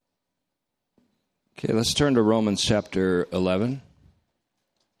Okay, let's turn to Romans chapter 11.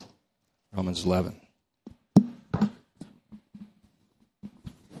 Romans 11.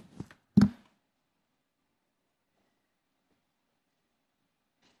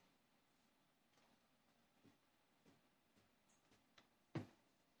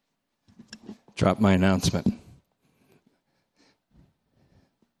 Drop my announcement.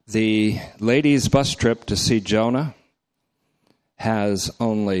 The ladies' bus trip to see Jonah has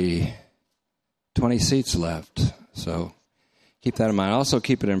only 20 seats left, so keep that in mind. Also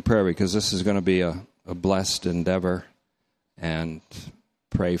keep it in prayer because this is going to be a blessed endeavor, and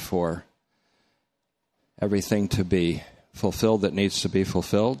pray for everything to be fulfilled that needs to be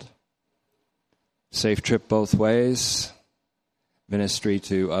fulfilled. Safe trip both ways, ministry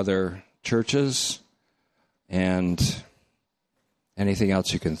to other churches, and anything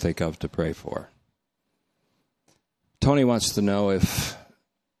else you can think of to pray for. Tony wants to know if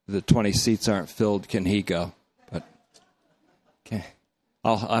the 20 seats aren't filled, can he go? But okay,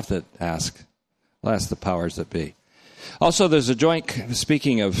 I'll have to ask. I'll ask the powers that be. Also, there's a joint,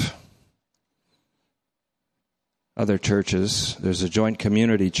 speaking of other churches, there's a joint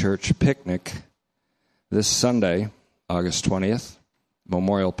community church picnic this Sunday, August 20th,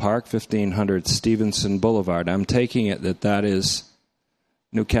 Memorial Park, 1500 Stevenson Boulevard. I'm taking it that is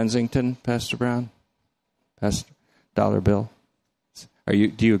New Kensington, Pastor Brown? Pastor Dollar Bill?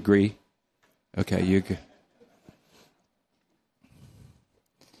 Do you agree? Okay, you agree.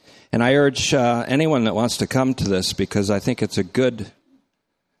 And I urge anyone that wants to come to this, because I think it's a good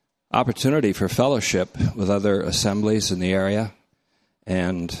opportunity for fellowship with other assemblies in the area,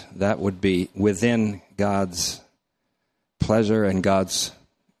 and that would be within God's pleasure and God's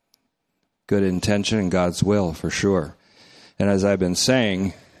good intention and God's will, for sure. And as I've been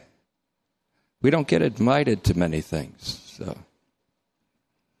saying, we don't get invited to many things, so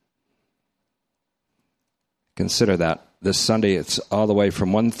consider that. This Sunday, it's all the way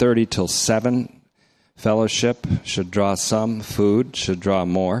from 1:30 till 7. Fellowship should draw some. Food should draw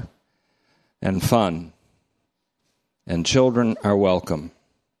more. And fun. And children are welcome.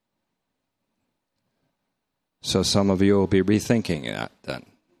 So some of you will be rethinking that then.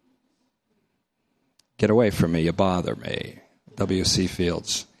 Get away from me, you bother me. W.C.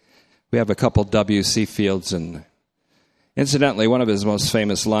 Fields. We have a couple W.C. Fields, and incidentally, one of his most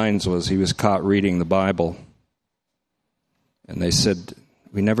famous lines was he was caught reading the Bible. And they said,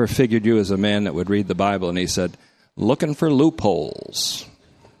 "We never figured you as a man that would read the Bible." And he said, "Looking for loopholes."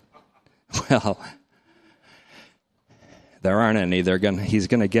 Well, there aren't any. He's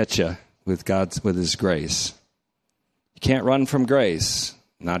going to get you with his grace. You can't run from grace.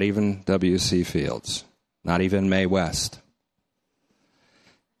 Not even W.C. Fields. Not even Mae West.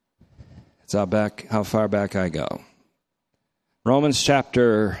 It's how far back I go. Romans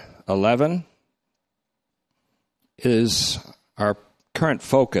chapter 11 is our current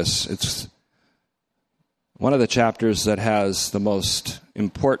focus. It's one of the chapters that has the most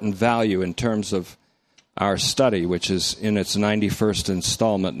important value in terms of our study, which is in its 91st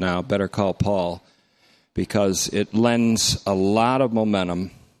installment now, Better Call Paul, because it lends a lot of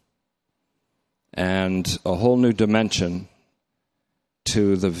momentum and a whole new dimension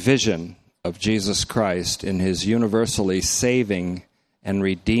to the vision of Jesus Christ in his universally saving and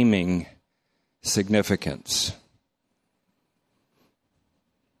redeeming significance.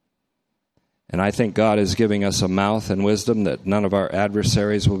 And I think God is giving us a mouth and wisdom that none of our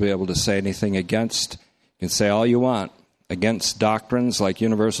adversaries will be able to say anything against. You can say all you want against doctrines like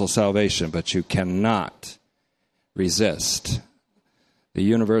universal salvation, but you cannot resist the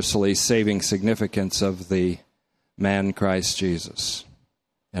universally saving significance of the man Christ Jesus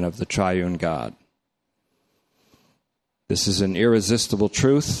and of the triune God. This is an irresistible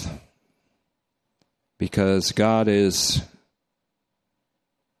truth because God is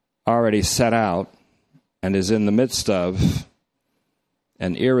already set out and is in the midst of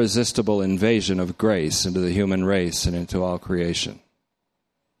an irresistible invasion of grace into the human race and into all creation.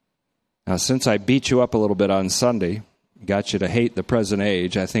 Now, since I beat you up a little bit on Sunday, got you to hate the present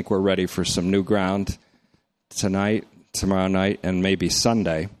age, I think we're ready for some new ground tonight, tomorrow night, and maybe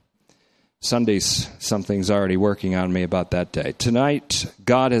Sunday. Sunday's something's already working on me about that day. Tonight,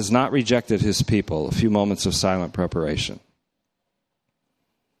 God has not rejected his people. A few moments of silent preparation.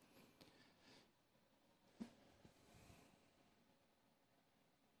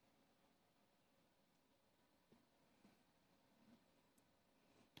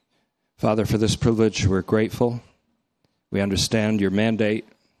 Father, for this privilege, we're grateful. We understand your mandate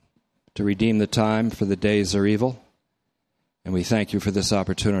to redeem the time, for the days are evil. And we thank you for this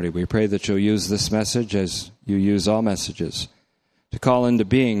opportunity. We pray that you'll use this message, as you use all messages, to call into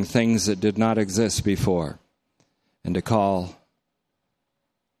being things that did not exist before, and to call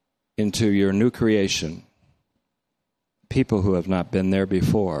into your new creation people who have not been there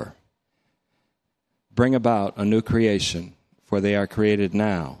before. Bring about a new creation, for they are created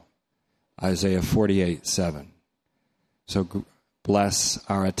now. Isaiah 48:7. So bless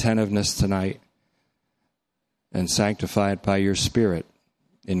our attentiveness tonight and sanctify it by your Spirit.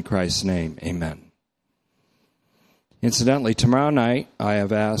 In Christ's name, amen. Incidentally, tomorrow night, I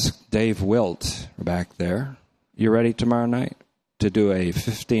have asked Dave Wilt back there, you ready tomorrow night? To do a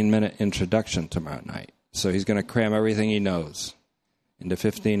 15-minute introduction tomorrow night. So he's going to cram everything he knows into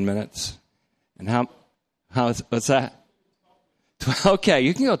 15 minutes. And what's that? Okay,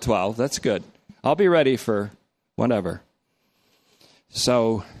 you can go 12. That's good. I'll be ready for whatever.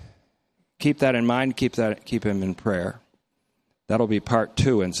 So keep that in mind. Keep him in prayer. That'll be part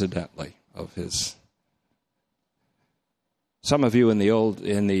 2, incidentally, of his. Some of you in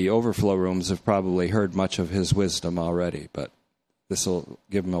the overflow rooms have probably heard much of his wisdom already, but this will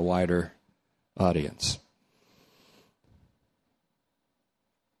give him a wider audience.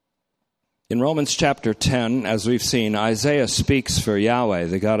 In Romans chapter 10, as we've seen, Isaiah speaks for Yahweh,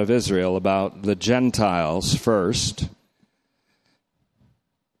 the God of Israel, about the Gentiles first,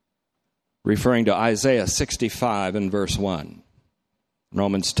 referring to Isaiah 65 and verse 1.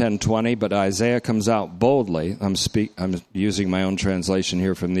 Romans 10:20, but Isaiah comes out boldly. I'm using my own translation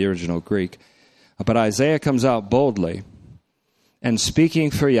here from the original Greek. But Isaiah comes out boldly, and speaking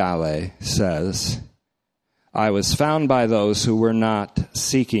for Yahweh says, I was found by those who were not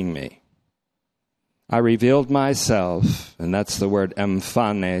seeking me. I revealed myself, and that's the word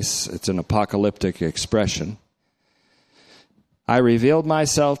emphanes. It's an apocalyptic expression. I revealed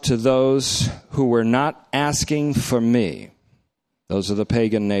myself to those who were not asking for me. Those are the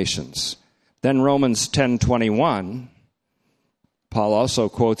pagan nations. Then Romans 10:21, Paul also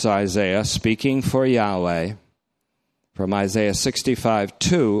quotes Isaiah speaking for Yahweh from Isaiah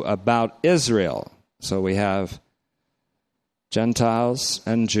 65:2 about Israel. So we have Gentiles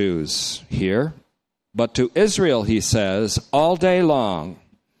and Jews here. But to Israel, he says, all day long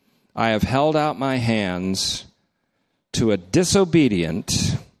I have held out my hands to a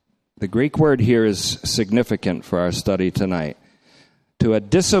disobedient, the Greek word here is significant for our study tonight, to a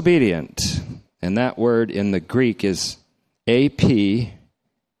disobedient, and that word in the Greek is Apeithota,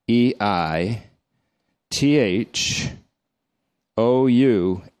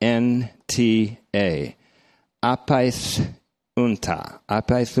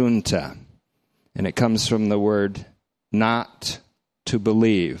 apaithunta. And it comes from the word not to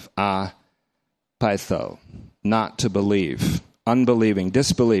believe, apaitho, not to believe, unbelieving,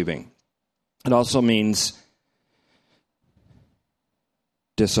 disbelieving. It also means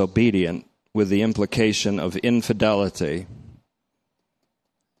disobedient, with the implication of infidelity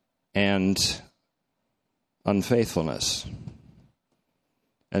and unfaithfulness.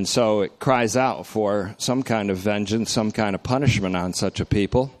 And so it cries out for some kind of vengeance, some kind of punishment on such a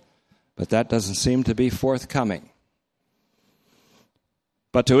people. But that doesn't seem to be forthcoming.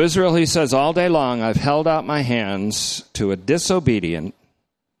 But to Israel, he says, all day long I've held out my hands to a disobedient,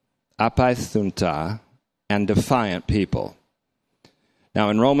 apaithunta, and defiant people. Now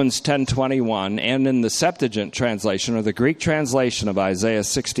in Romans 10:21, and in the Septuagint translation, or the Greek translation of Isaiah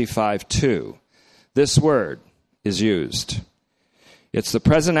 65:2, this word is used. It's the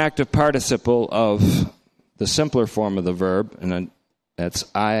present active participle of the simpler form of the verb, and that's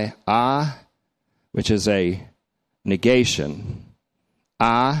which is a negation.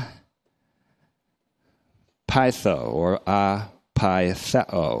 Pytho, or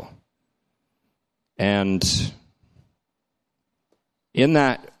pytheo. And in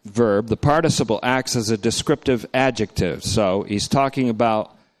that verb, the participle acts as a descriptive adjective. So he's talking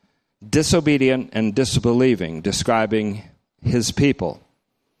about disobedient and disbelieving, describing his people,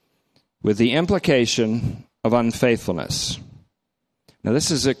 with the implication of unfaithfulness. Now,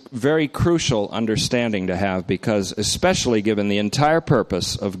 this is a very crucial understanding to have, because especially given the entire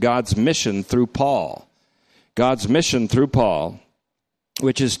purpose of God's mission through Paul,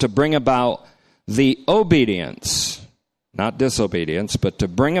 which is to bring about the obedience, not disobedience, but to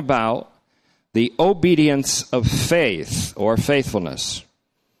bring about the obedience of faith or faithfulness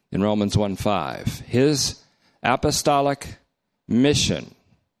in Romans 1:5. His apostolic mission,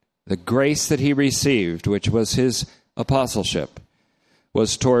 the grace that he received, which was his apostleship,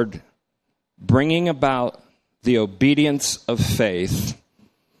 was toward bringing about the obedience of faith,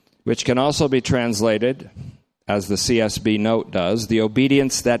 which can also be translated, as the CSB note does, the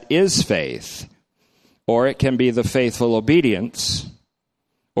obedience that is faith, or it can be the faithful obedience,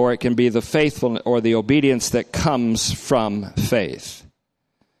 or it can be the faithfulness or the obedience that comes from faith.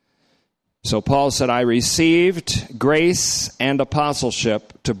 So Paul said, I received grace and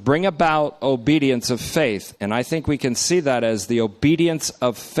apostleship to bring about obedience of faith. And I think we can see that as the obedience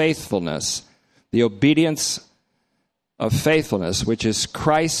of faithfulness. The obedience of faithfulness, which is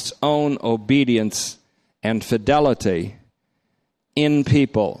Christ's own obedience and fidelity in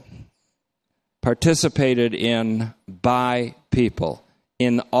people, participated in by people,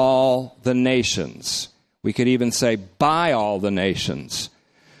 in all the nations. We could even say by all the nations.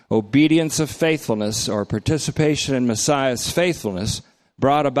 Obedience of faithfulness or participation in Messiah's faithfulness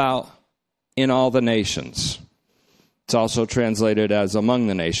brought about in all the nations. It's also translated as among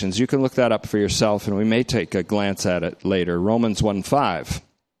the nations. You can look that up for yourself, and we may take a glance at it later. Romans 1:5.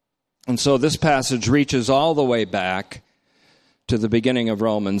 And so this passage reaches all the way back to the beginning of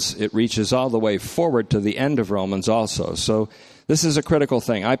Romans. It reaches all the way forward to the end of Romans also. So this is a critical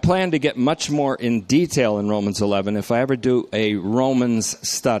thing. I plan to get much more in detail in Romans 11 if I ever do a Romans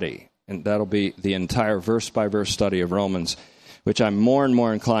study. And that'll be the entire verse-by-verse study of Romans, which I'm more and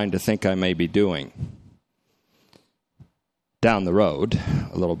more inclined to think I may be doing down the road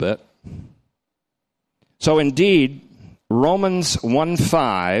a little bit. So indeed, Romans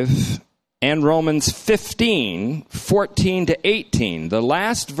 1:5 and Romans 15, 14 to 18, the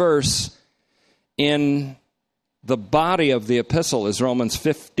last verse in the body of the epistle is Romans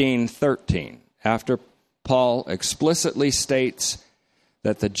 15:13, after Paul explicitly states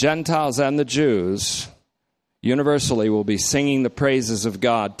that the Gentiles and the Jews universally will be singing the praises of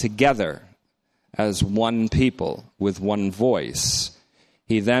God together as one people with one voice.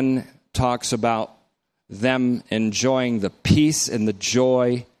 He then talks about them enjoying the peace and the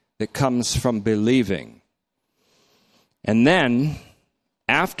joy that comes from believing. And then,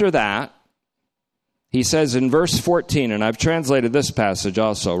 after that, he says in verse 14, and I've translated this passage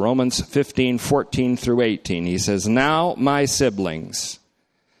also, Romans 15, 14 through 18. He says, now, my siblings,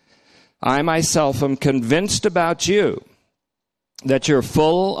 I myself am convinced about you that you're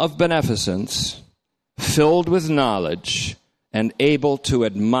full of beneficence, filled with knowledge, and able to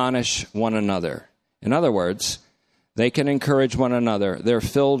admonish one another. In other words, they can encourage one another. They're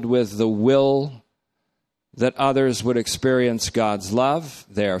filled with the will that others would experience God's love.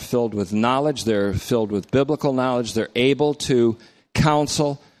 They are filled with knowledge. They're filled with biblical knowledge. They're able to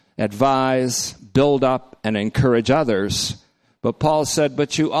counsel, advise, build up, and encourage others. But Paul said,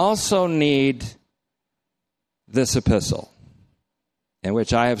 but you also need this epistle, in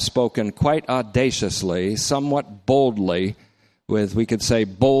which I have spoken quite audaciously, somewhat boldly, with, we could say,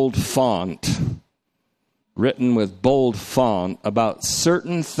 bold font, written with bold font about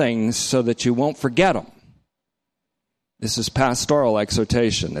certain things so that you won't forget them. This is pastoral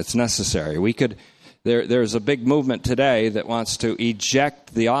exhortation. It's necessary. There's a big movement today that wants to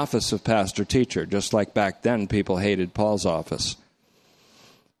eject the office of pastor-teacher, just like back then people hated Paul's office.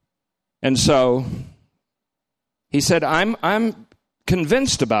 And so he said, I'm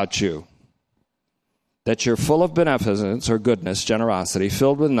convinced about you, that you're full of beneficence or goodness, generosity,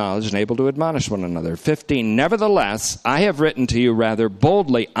 filled with knowledge, and able to admonish one another. 15, nevertheless, I have written to you rather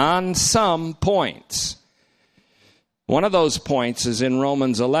boldly on some points. One of those points is in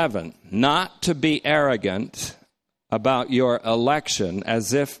Romans 11, not to be arrogant about your election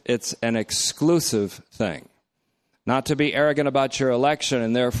as if it's an exclusive thing. Not to be arrogant about your election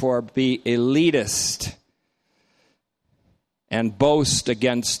and therefore be elitist and boast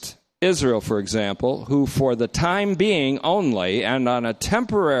against Israel, for example, who for the time being only and on a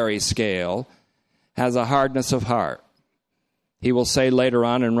temporary scale has a hardness of heart. He will say later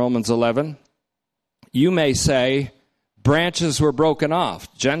on in Romans 11, you may say, branches were broken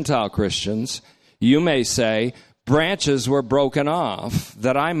off, Gentile Christians. You may say, branches were broken off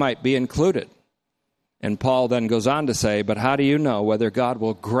that I might be included. And Paul then goes on to say, but how do you know whether God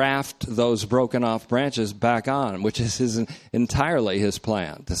will graft those broken off branches back on, which is entirely his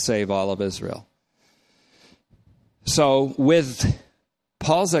plan to save all of Israel? So with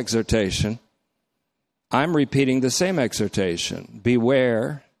Paul's exhortation, I'm repeating the same exhortation.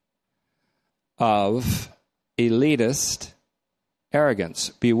 Beware of elitist arrogance.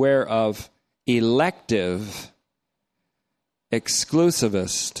 Beware of elective,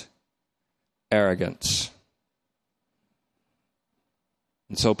 exclusivist arrogance.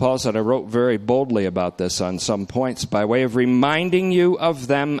 And so Paul said, I wrote very boldly about this on some points by way of reminding you of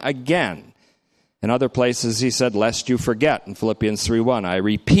them again. In other places he said, lest you forget. In Philippians 3:1, I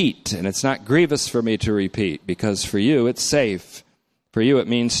repeat, and it's not grievous for me to repeat, because for you it's safe. For you it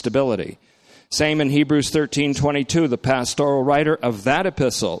means stability. Same in Hebrews 13:22, the pastoral writer of that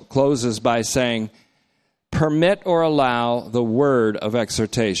epistle closes by saying, permit or allow the word of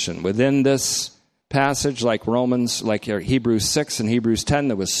exhortation. Within this passage, like Hebrews 6 and Hebrews 10,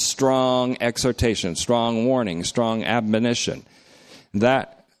 there was strong exhortation, strong warning, strong admonition.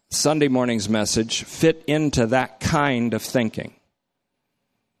 That Sunday morning's message fit into that kind of thinking,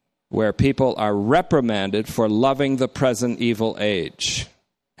 where people are reprimanded for loving the present evil age.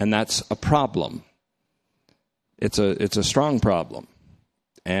 And that's a problem. It's a strong problem.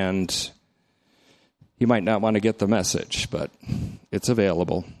 And you might not want to get the message, but it's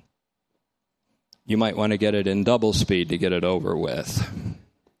available. You might want to get it in double speed to get it over with.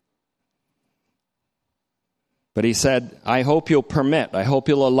 But he said, I hope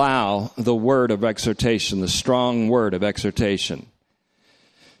you'll allow the word of exhortation, the strong word of exhortation.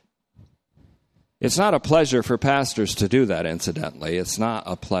 It's not a pleasure for pastors to do that, incidentally. It's not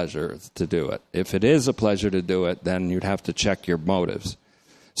a pleasure to do it. If it is a pleasure to do it, then you'd have to check your motives.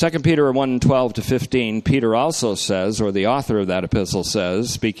 2 Peter 1:12-15, Peter also says, or the author of that epistle says,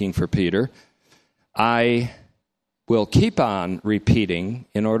 speaking for Peter, I will keep on repeating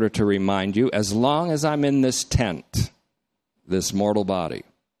in order to remind you as long as I'm in this tent, this mortal body,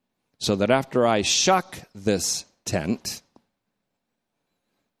 so that after I shuck this tent,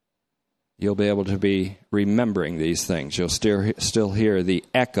 you'll be able to be remembering these things. You'll still hear the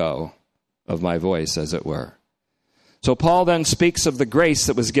echo of my voice, as it were. So Paul then speaks of the grace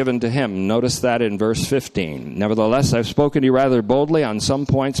that was given to him. Notice that in verse 15. Nevertheless, I've spoken to you rather boldly on some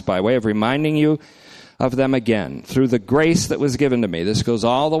points by way of reminding you of them again. Through the grace that was given to me. This goes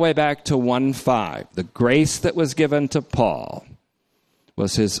all the way back to 1:5. The grace that was given to Paul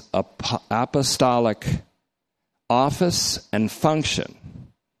was his apostolic office and function,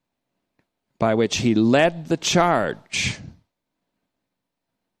 by which he led the charge,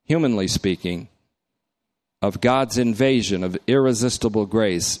 humanly speaking, of God's invasion of irresistible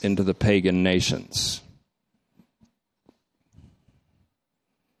grace into the pagan nations.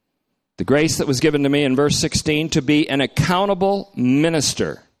 The grace that was given to me in verse 16 to be an accountable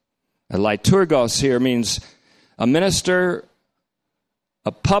minister. A liturgos here means a minister,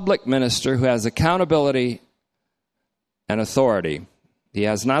 a public minister who has accountability and authority. He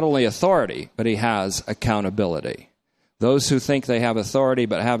has not only authority, but he has accountability. Those who think they have authority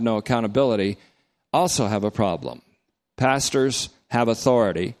but have no accountability also have a problem. Pastors have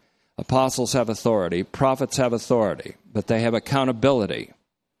authority, apostles have authority, prophets have authority, but they have accountability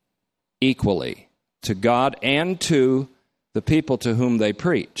equally to God and to the people to whom they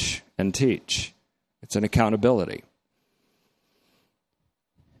preach and teach. It's an accountability.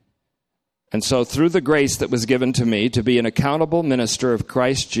 And so through the grace that was given to me to be an accountable minister of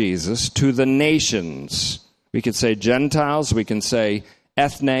Christ Jesus to the nations, we could say Gentiles, we can say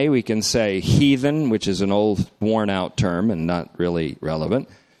ethne, we can say heathen, which is an old worn-out term and not really relevant.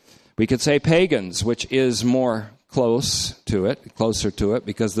 We could say pagans, which is more closer to it,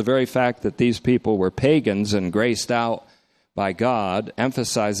 because the very fact that these people were pagans and graced out by God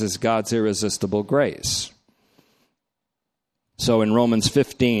emphasizes God's irresistible grace. So in Romans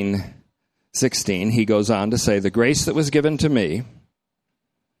 15:16, he goes on to say, the grace that was given to me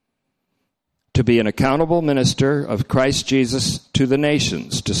to be an accountable minister of Christ Jesus to the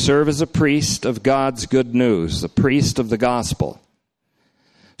nations, to serve as a priest of God's good news, the priest of the gospel,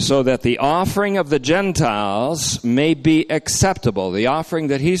 so that the offering of the Gentiles may be acceptable. The offering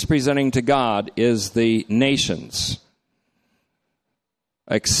that he's presenting to God is the nations.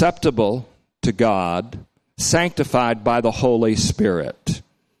 Acceptable to God, sanctified by the Holy Spirit.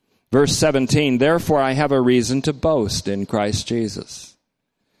 Verse 17, therefore I have a reason to boast in Christ Jesus.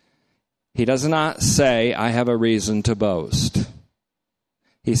 He does not say, I have a reason to boast.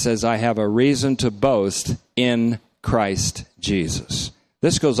 He says, I have a reason to boast in Christ Jesus.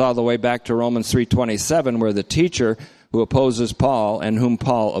 This goes all the way back to Romans 3:27, where the teacher who opposes Paul and whom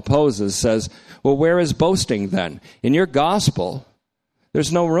Paul opposes says, well, where is boasting then? In your gospel,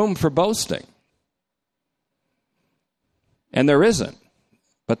 there's no room for boasting. And there isn't.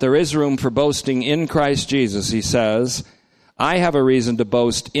 But there is room for boasting in Christ Jesus. He says, I have a reason to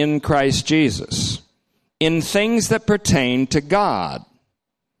boast in Christ Jesus, in things that pertain to God.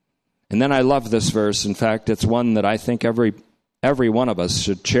 And then I love this verse. In fact, it's one that I think every one of us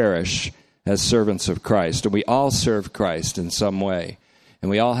should cherish as servants of Christ. And we all serve Christ in some way. And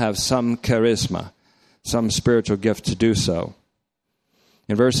we all have some charisma, some spiritual gift to do so.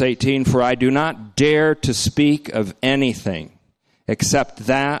 In verse 18, for I do not dare to speak of anything except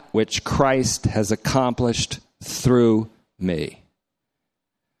that which Christ has accomplished through me.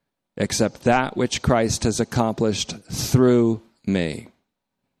 Except that which Christ has accomplished through me.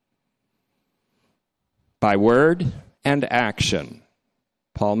 By word and action,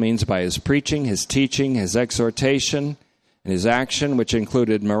 Paul means by his preaching, his teaching, his exhortation, and his action, which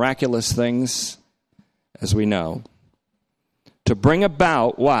included miraculous things, as we know, to bring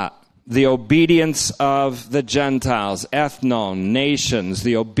about what? The obedience of the Gentiles, ethnon, nations,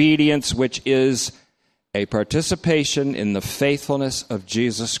 the obedience which is a participation in the faithfulness of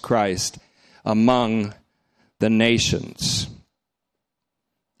Jesus Christ among the nations.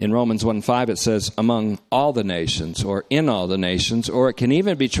 In Romans 1:5 it says, among all the nations, or in all the nations, or it can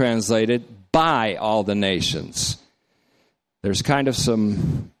even be translated, by all the nations. There's kind of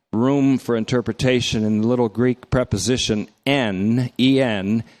some room for interpretation in the little Greek preposition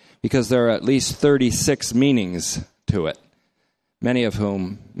en, because there are at least 36 meanings to it, many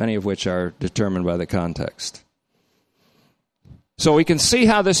of which are determined by the context. So we can see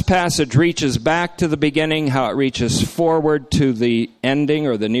how this passage reaches back to the beginning, how it reaches forward to the ending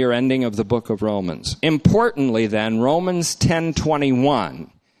or the near ending of the book of Romans. Importantly then, Romans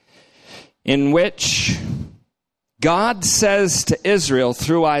 10:21, in which God says to Israel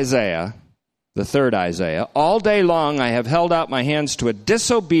through Isaiah, the third Isaiah, all day long I have held out my hands to a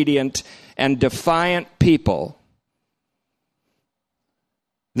disobedient and defiant people.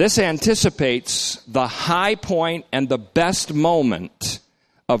 This anticipates the high point and the best moment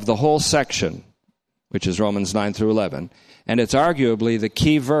of the whole section, which is Romans 9 through 11. And it's arguably the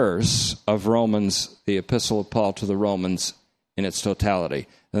key verse of Romans, the epistle of Paul to the Romans in its totality.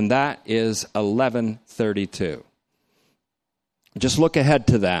 And that is 11:32. Just look ahead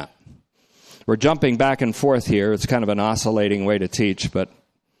to that. We're jumping back and forth here. It's kind of an oscillating way to teach, but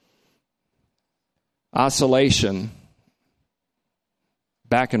oscillation,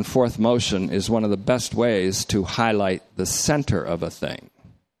 back and forth motion, is one of the best ways to highlight the center of a thing,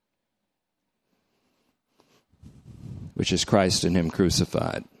 which is Christ and Him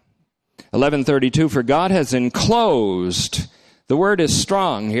crucified. 11:32, for God has enclosed. The word is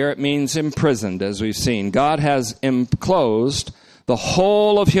strong here. It means imprisoned, as we've seen. God has enclosed the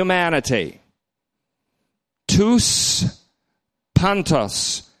whole of humanity. Tous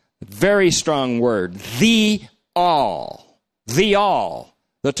pantos, very strong word. The all,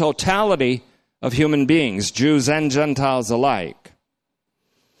 the totality of human beings, Jews and Gentiles alike.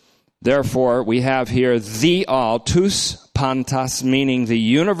 Therefore, we have here the all, tous pantos, meaning the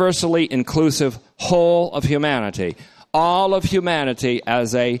universally inclusive whole of humanity. All of humanity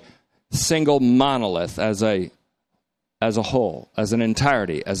as a single monolith, as a whole, as an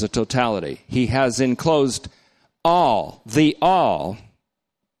entirety, as a totality. He has enclosed all, the all,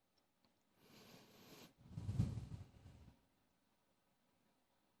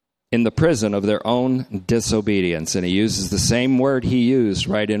 in the prison of their own disobedience. And he uses the same word he used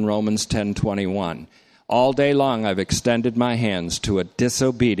right in Romans 10:21. All day long I've extended my hands to a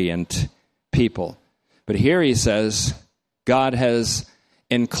disobedient people. But here he says, God has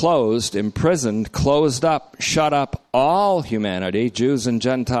enclosed, imprisoned, closed up, shut up all humanity, Jews and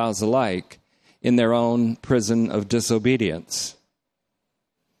Gentiles alike, in their own prison of disobedience.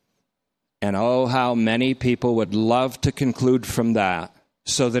 And oh, how many people would love to conclude from that,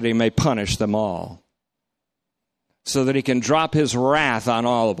 so that he may punish them all, so that he can drop his wrath on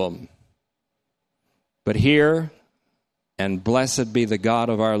all of them. But here, and blessed be the God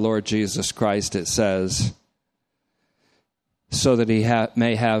of our Lord Jesus Christ, it says, so that he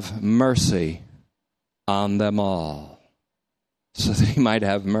may have mercy on them all. So that he might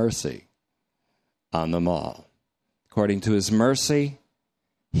have mercy on them all. According to his mercy,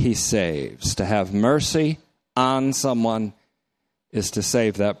 he saves. To have mercy on someone is to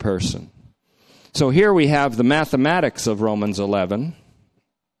save that person. So here we have the mathematics of Romans 11,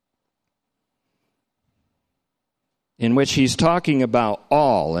 in which he's talking about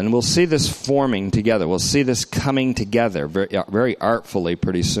all, and we'll see this forming together. We'll see this coming together very artfully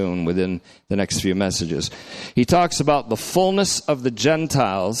pretty soon within the next few messages. He talks about the fullness of the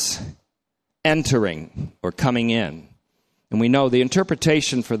Gentiles entering or coming in. And we know the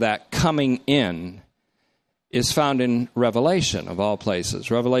interpretation for that coming in is found in Revelation, of all places.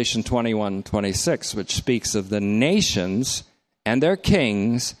 Revelation 21:26, which speaks of the nations and their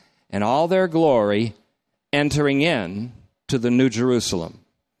kings and all their glory entering in to the New Jerusalem,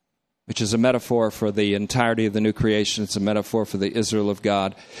 which is a metaphor for the entirety of the new creation. It's a metaphor for the Israel of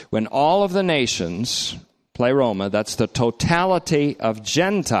God. When all of the nations, pleroma, that's the totality of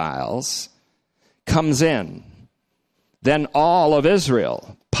Gentiles, comes in, then all of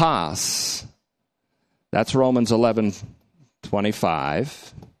Israel, pas, that's Romans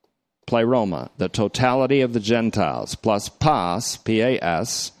 11:25, pleroma, the totality of the Gentiles, plus pas,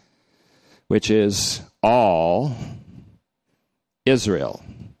 P-A-S, which is all Israel.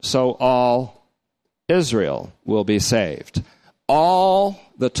 So all Israel will be saved. all,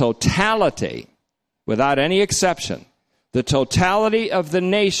 the totality, without any exception, the totality of the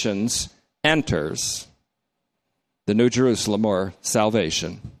nations enters the New Jerusalem, or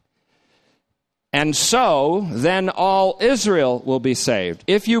salvation. And so, then all Israel will be saved.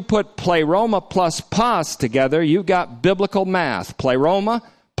 If you put pleroma plus pas together, you got biblical math. Pleroma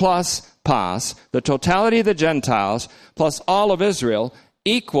plus pas, the totality of the Gentiles, plus all of Israel,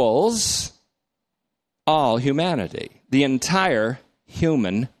 equals all humanity, the entire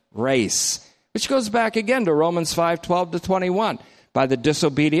human race, which goes back again to Romans 5:12-21. By the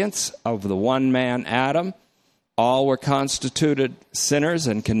disobedience of the one man, Adam, all were constituted sinners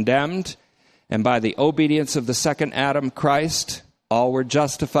and condemned. And by the obedience of the second Adam, Christ, all were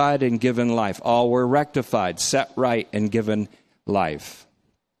justified and given life. All were rectified, set right, and given life.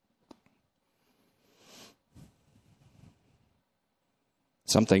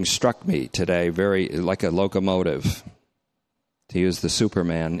 Something struck me today, very like a locomotive, to use the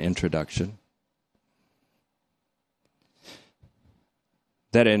Superman introduction.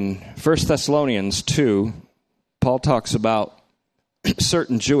 That in 1 Thessalonians 2, Paul talks about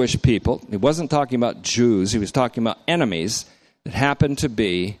certain Jewish people. He wasn't talking about Jews. He was talking about enemies that happened to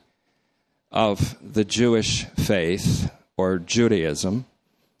be of the Jewish faith or Judaism.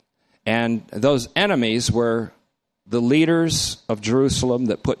 And those enemies were the leaders of Jerusalem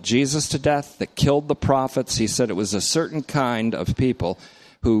that put Jesus to death, that killed the prophets. He said it was a certain kind of people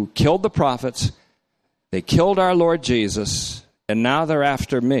who killed the prophets. They killed our Lord Jesus, and now they're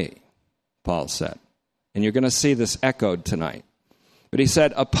after me, Paul said. And you're going to see this echoed tonight. But he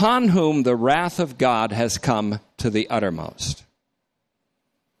said, upon whom the wrath of God has come to the uttermost.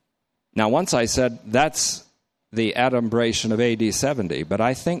 Now, once I said that's the adumbration of AD 70, but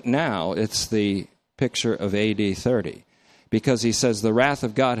I think now it's the picture of AD 30. Because he says the wrath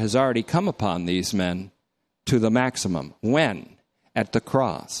of God has already come upon these men to the maximum. When? At the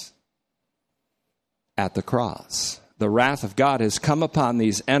cross. At the cross. The wrath of God has come upon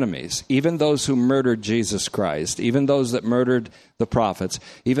these enemies, even those who murdered Jesus Christ, even those that murdered the prophets,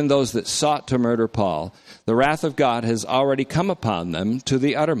 even those that sought to murder Paul. The wrath of God has already come upon them to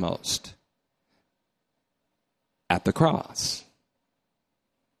the uttermost at the cross,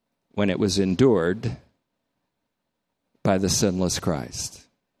 when it was endured by the sinless Christ.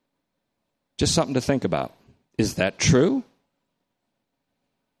 Just something to think about. Is that true?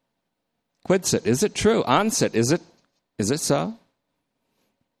 Quidsit, is it true? Onsit, is it so?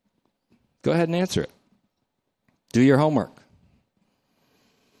 Go ahead and answer it. Do your homework.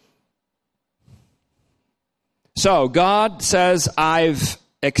 So God says, I've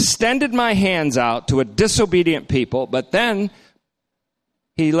extended my hands out to a disobedient people, but then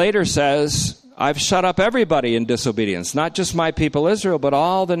he later says, I've shut up everybody in disobedience, not just my people Israel, but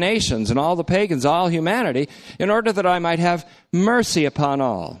all the nations and all the pagans, all humanity, in order that I might have mercy upon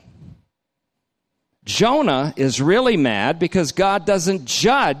all. Jonah is really mad because God doesn't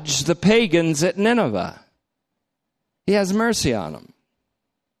judge the pagans at Nineveh. He has mercy on them.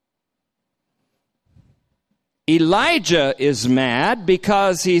 Elijah is mad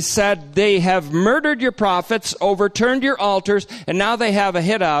because he said, they have murdered your prophets, overturned your altars, and now they have a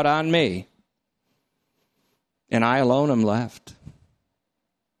hit out on me. And I alone am left.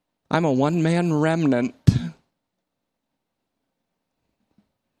 I'm a one-man remnant.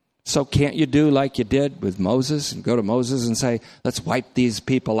 So can't you do like you did with Moses and go to Moses and say, let's wipe these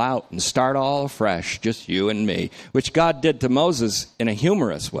people out and start all afresh, just you and me, which God did to Moses in a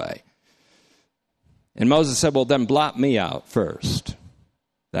humorous way. And Moses said, well, then blot me out first.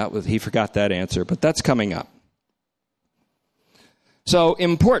 He forgot that answer, but that's coming up. So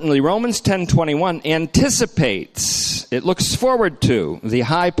importantly, Romans 10:21 anticipates, it looks forward to the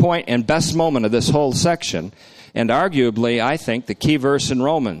high point and best moment of this whole section. And arguably, I think, the key verse in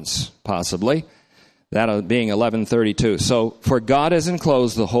Romans, possibly, that being 11:32. So, for God has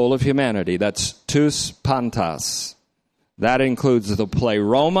enclosed the whole of humanity. That's tous pantas. That includes the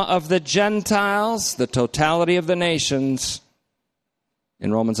pleroma of the Gentiles, the totality of the nations,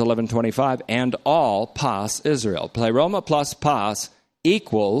 in Romans 11:25, and all pas Israel. Pleroma plus pas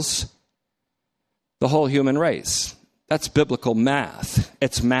equals the whole human race. That's biblical math.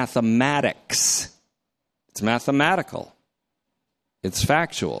 It's mathematics. It's mathematical. It's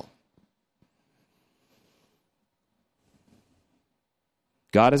factual.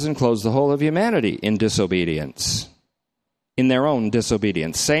 God has enclosed the whole of humanity in disobedience, in their own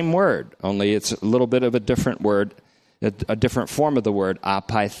disobedience. Same word, only it's a little bit of a different word, a different form of the word,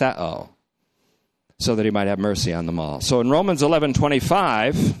 apaitheo, so that he might have mercy on them all. So in Romans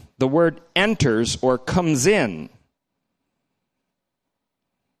 11:25, the word enters or comes in.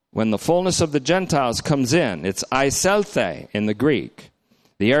 When the fullness of the Gentiles comes in, it's eiselthe in the Greek.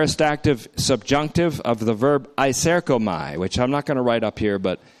 The aorist active subjunctive of the verb eiserkomai, which I'm not going to write up here,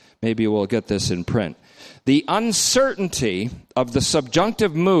 but maybe we'll get this in print. The uncertainty of the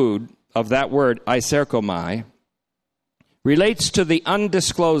subjunctive mood of that word eiserkomai relates to the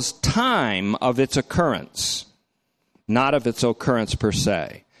undisclosed time of its occurrence, not of its occurrence per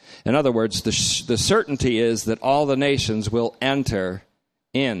se. In other words, the certainty is that all the nations will enter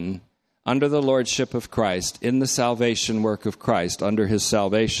in under the lordship of Christ, in the salvation work of Christ, under his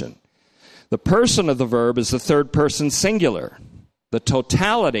salvation. The person of the verb is the third person singular. The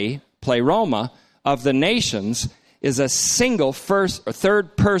totality, pleroma, of the nations is a single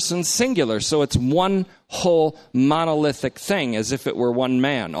third person singular. So it's one whole monolithic thing, as if it were one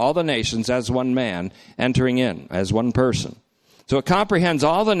man. All the nations as one man entering in as one person. So it comprehends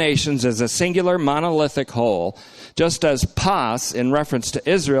all the nations as a singular monolithic whole, just as pas, in reference to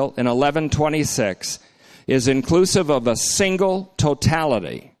Israel in 11:26, is inclusive of a single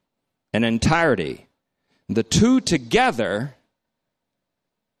totality, an entirety. The two together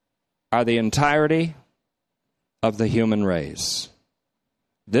are the entirety of the human race.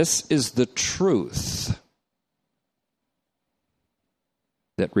 This is the truth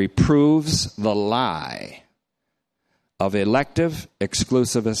that reproves the lie of elective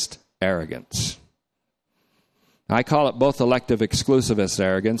exclusivist arrogance. I call it both elective exclusivist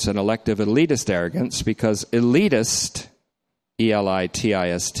arrogance and elective elitist arrogance because elitist,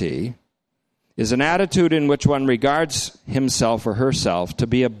 E-L-I-T-I-S-T, is an attitude in which one regards himself or herself to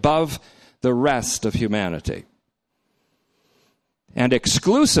be above the rest of humanity. And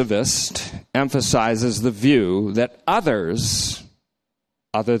exclusivist emphasizes the view that others,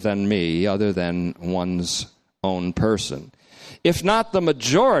 other than me, other than one's own person, if not the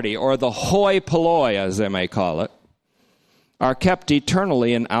majority or the hoi polloi, as they may call it, are kept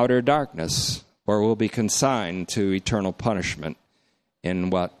eternally in outer darkness or will be consigned to eternal punishment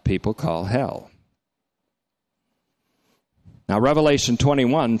in what people call hell. Now, Revelation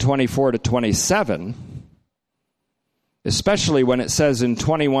 21:24-27, especially when it says in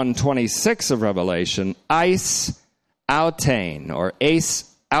 21:26 of Revelation, eis autein, or eis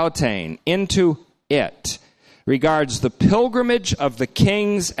autein, into it, regards the pilgrimage of the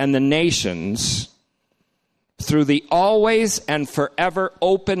kings and the nations through the always and forever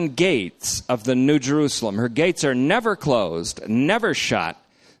open gates of the New Jerusalem. Her gates are never closed, never shut.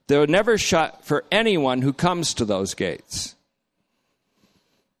 They're never shut for anyone who comes to those gates.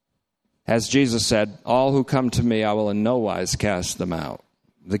 As Jesus said, all who come to me, I will in no wise cast them out.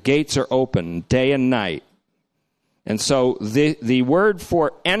 The gates are open day and night. And so the word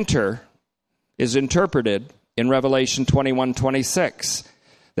for enter is interpreted in Revelation 21:26.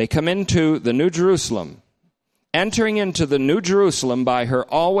 They come into the New Jerusalem. Entering into the New Jerusalem by her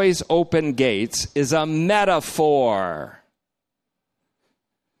always open gates is a metaphor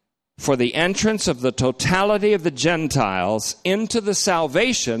for the entrance of the totality of the Gentiles into the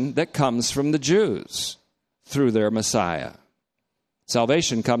salvation that comes from the Jews through their Messiah.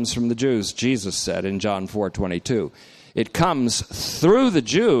 Salvation comes from the Jews, Jesus said in John 4:22. It comes through the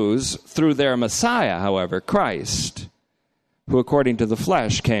Jews, through their Messiah, however, Christ, who according to the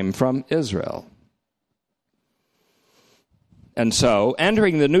flesh came from Israel. And so,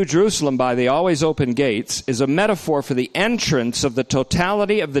 entering the New Jerusalem by the always open gates is a metaphor for the entrance of the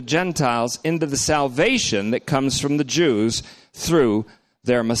totality of the Gentiles into the salvation that comes from the Jews through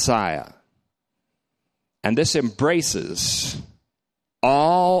their Messiah. And this embraces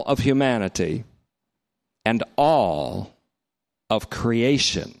all of humanity and all of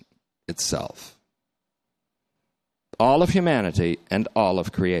creation itself. All of humanity and all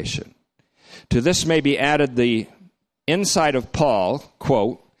of creation. To this may be added the insight of Paul,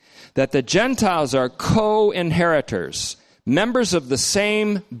 quote, that the Gentiles are co-inheritors, members of the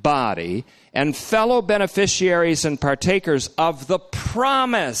same body, and fellow beneficiaries and partakers of the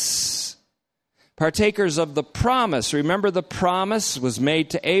promise. Partakers of the promise. Remember, the promise was made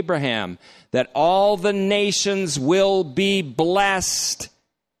to Abraham that all the nations will be blessed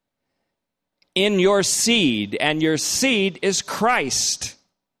in your seed, and your seed is Christ.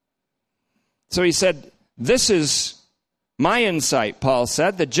 So he said, this is my insight, Paul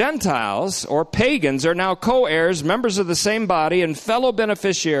said. The Gentiles, or pagans, are now co-heirs, members of the same body, and fellow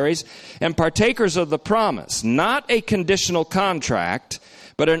beneficiaries and partakers of the promise. Not a conditional contract,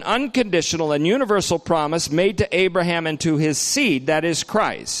 but an unconditional and universal promise made to Abraham and to his seed, that is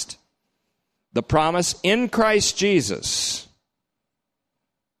Christ. The promise in Christ Jesus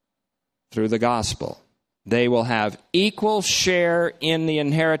through the gospel. They will have equal share in the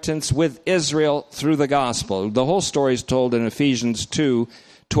inheritance with Israel through the gospel. The whole story is told in Ephesians 2,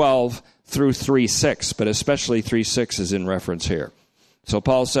 12 through 3:6, but especially 3:6 is in reference here. So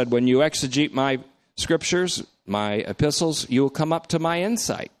Paul said, when you exegete my scriptures, my epistles, you will come up to my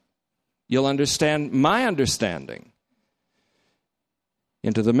insight. You'll understand my understanding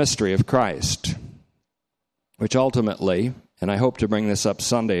into the mystery of Christ, which ultimately, and I hope to bring this up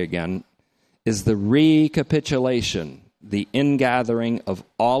Sunday again, is the recapitulation, the ingathering of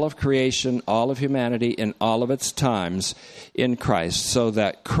all of creation, all of humanity in all of its times in Christ, so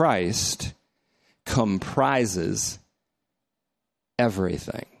that Christ comprises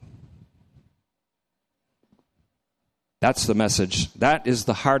everything. That's the message. That is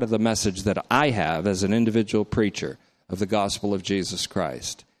the heart of the message that I have as an individual preacher of the gospel of Jesus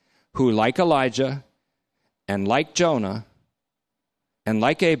Christ, who, like Elijah and like Jonah and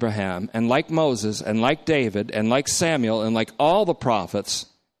like Abraham and like Moses and like David and like Samuel and like all the prophets,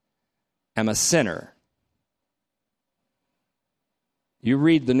 am a sinner. You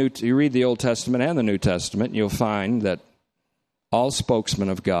read the Old Testament and the New Testament, and you'll find that all spokesmen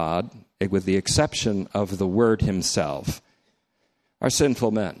of God, with the exception of the Word himself, are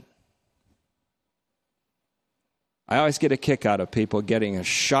sinful men. I always get a kick out of people getting a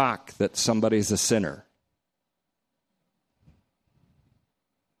shock that somebody's a sinner,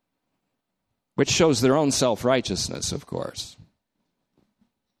 which shows their own self-righteousness, of course.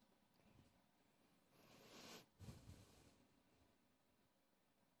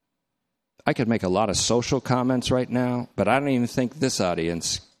 I could make a lot of social comments right now, but I don't even think this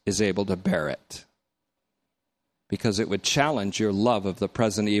audience is able to bear it, because it would challenge your love of the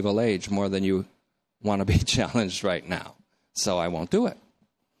present evil age more than you want to be challenged right now. So I won't do it.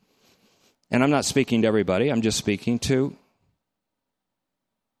 And I'm not speaking to everybody. I'm just speaking to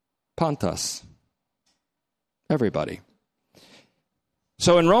Pontus. Everybody.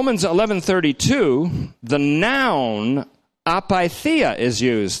 So in Romans 11:32, the noun apatheia is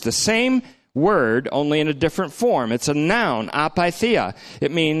used. The same word, only in a different form. It's a noun, apatheia.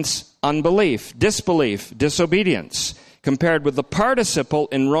 It means unbelief, disbelief, disobedience, compared with the participle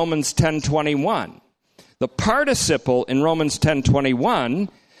in Romans 10:21. The participle in Romans 10:21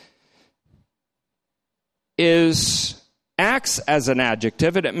 acts as an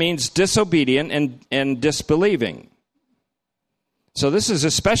adjective, and it means disobedient and disbelieving. So this is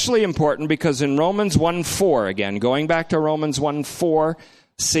especially important because in Romans 1:4, again, going back to Romans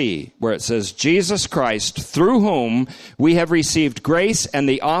 1:4c, where it says, Jesus Christ, through whom we have received grace and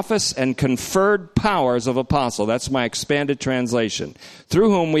the office and conferred powers of apostle. That's my expanded translation. Through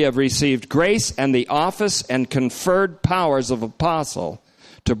whom we have received grace and the office and conferred powers of apostle,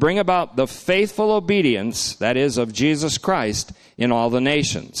 to bring about the faithful obedience, that is, of Jesus Christ in all the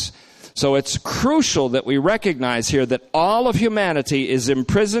nations. So it's crucial that we recognize here that all of humanity is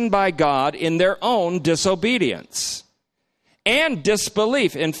imprisoned by God in their own disobedience and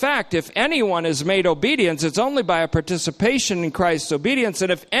disbelief. In fact, if anyone is made obedient, it's only by a participation in Christ's obedience.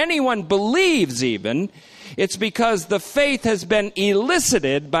 And if anyone believes even, it's because the faith has been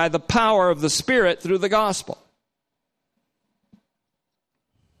elicited by the power of the Spirit through the gospel.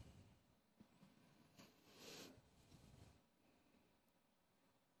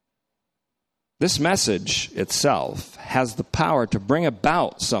 This message itself has the power to bring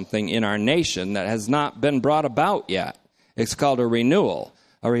about something in our nation that has not been brought about yet. It's called a renewal,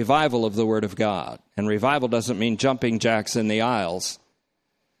 a revival of the Word of God. And revival doesn't mean jumping jacks in the aisles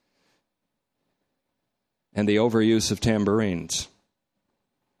and the overuse of tambourines.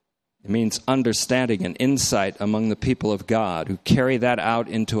 It means understanding and insight among the people of God who carry that out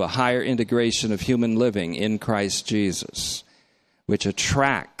into a higher integration of human living in Christ Jesus, which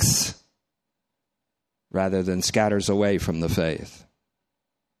attracts rather than scatters away from the faith.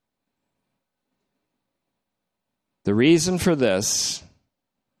 The reason for this,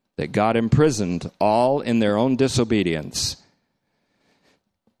 that God imprisoned all in their own disobedience,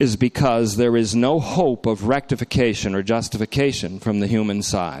 is because there is no hope of rectification or justification from the human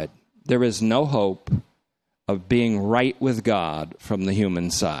side. There is no hope of being right with God from the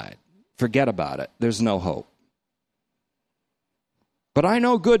human side. Forget about it. There's no hope. But I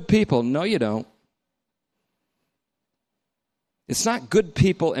know good people. No, you don't. It's not good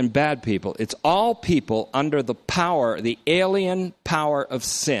people and bad people. It's all people under the power, the alien power of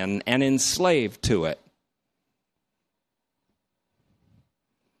sin and enslaved to it.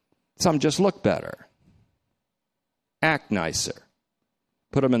 Some just look better, act nicer.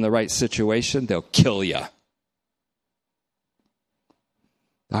 Put them in the right situation, they'll kill you.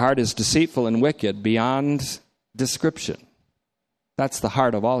 The heart is deceitful and wicked beyond description. That's the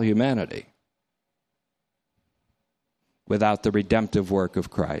heart of all humanity. Without the redemptive work of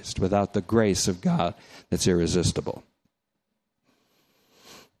Christ, without the grace of God that's irresistible.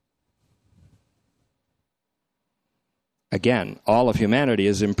 Again, all of humanity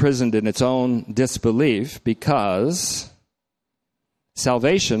is imprisoned in its own disbelief because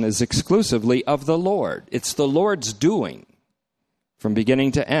salvation is exclusively of the Lord. It's the Lord's doing from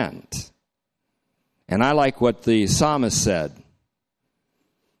beginning to end. And I like what the psalmist said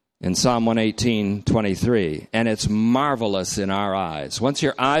in Psalm 118:23, and it's marvelous in our eyes. Once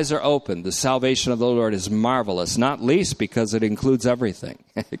your eyes are opened, the salvation of the Lord is marvelous, not least because it includes everything.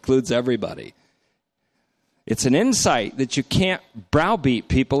 It includes everybody. It's an insight that you can't browbeat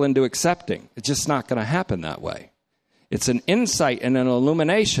people into accepting. It's just not going to happen that way. It's an insight and an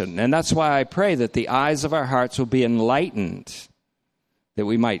illumination, and that's why I pray that the eyes of our hearts will be enlightened, that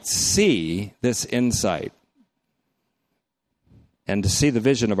we might see this insight and to see the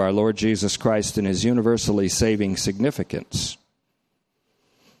vision of our Lord Jesus Christ in his universally saving significance.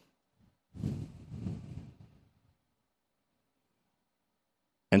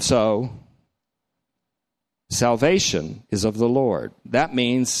 And so, salvation is of the Lord. That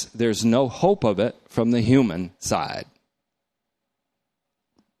means there's no hope of it from the human side.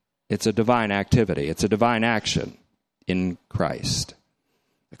 It's a divine activity. It's a divine action in Christ,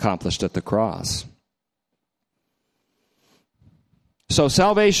 accomplished at the cross. So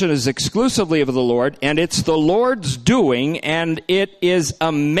salvation is exclusively of the Lord, and it's the Lord's doing, and it is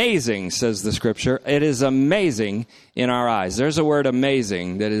amazing, says the Scripture. It is amazing in our eyes. There's a word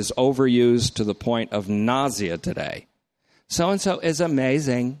amazing that is overused to the point of nausea today. So-and-so is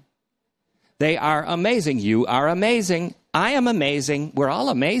amazing. They are amazing. You are amazing. I am amazing. We're all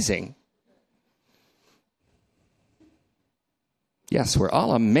amazing. Yes, we're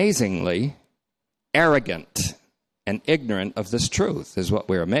all amazingly arrogant and ignorant of this truth is what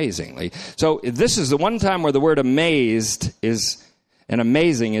we're amazingly. So this is the one time where the word amazed is and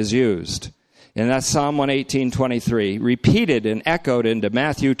amazing is used. And that's Psalm 118:23, repeated and echoed into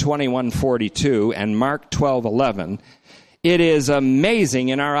Matthew 21:42 and Mark 12:11. It is amazing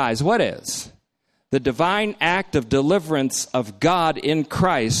in our eyes. What is? The divine act of deliverance of God in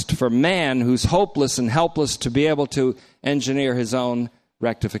Christ for man who's hopeless and helpless to be able to engineer his own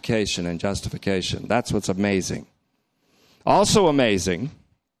rectification and justification. That's what's amazing. Also amazing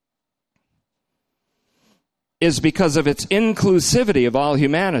is because of its inclusivity of all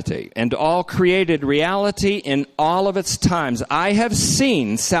humanity and all created reality in all of its times. I have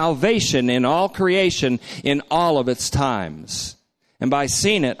seen salvation in all creation in all of its times. And by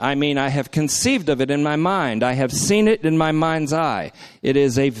seen it, I mean I have conceived of it in my mind. I have seen it in my mind's eye. It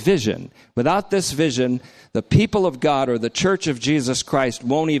is a vision. Without this vision, the people of God or the church of Jesus Christ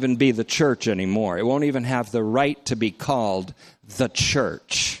won't even be the church anymore. It won't even have the right to be called the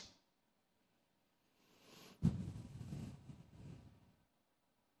church.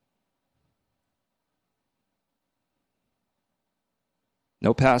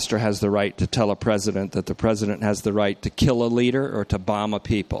 No pastor has the right to tell a president that the president has the right to kill a leader or to bomb a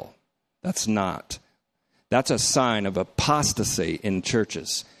people. That's not. That's a sign of apostasy in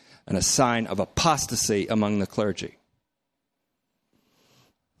churches and a sign of apostasy among the clergy.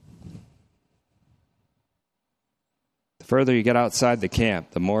 The further you get outside the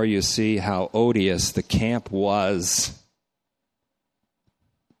camp, the more you see how odious the camp was.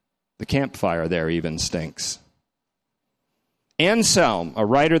 The campfire there even stinks. Anselm, a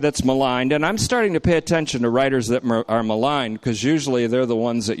writer that's maligned, and I'm starting to pay attention to writers that are maligned because usually they're the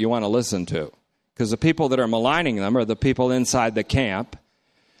ones that you want to listen to. Because the people that are maligning them are the people inside the camp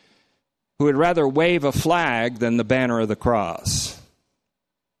who would rather wave a flag than the banner of the cross.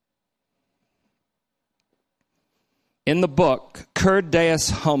 In the book, Cur Deus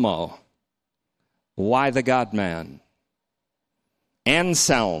Homo, Why the God-Man,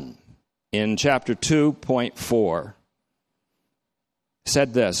 Anselm, in chapter 2.4,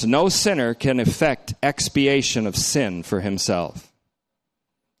 said this: no sinner can effect expiation of sin for himself.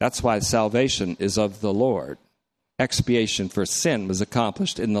 That's why salvation is of the Lord. Expiation for sin was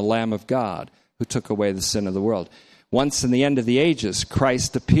accomplished in the Lamb of God who took away the sin of the world. Once in the end of the ages,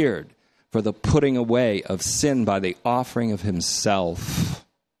 Christ appeared for the putting away of sin by the offering of himself.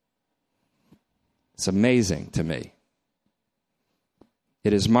 It's amazing to me.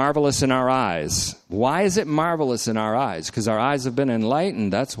 It is marvelous in our eyes. Why is it marvelous in our eyes? Because our eyes have been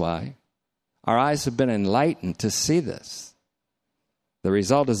enlightened, that's why. Our eyes have been enlightened to see this. The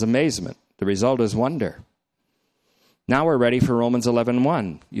result is amazement. The result is wonder. Now we're ready for Romans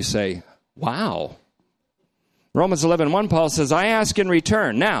 11:1. You say, wow. Romans 11:1, Paul says, I ask in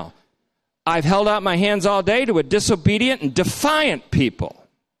return. Now, I've held out my hands all day to a disobedient and defiant people.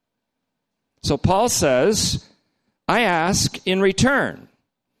 So Paul says, I ask in return.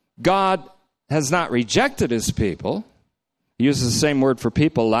 God has not rejected his people. He uses the same word for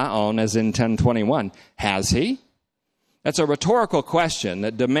people, laon, as in 10:21. Has he? That's a rhetorical question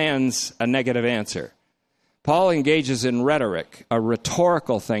that demands a negative answer. Paul engages in rhetoric, a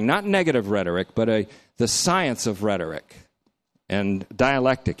rhetorical thing, not negative rhetoric, but the science of rhetoric and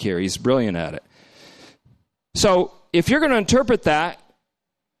dialectic here. He's brilliant at it. So if you're going to interpret that,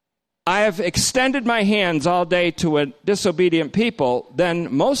 I have extended my hands all day to a disobedient people,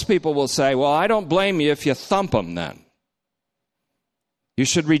 then most people will say, well, I don't blame you if you thump them then. You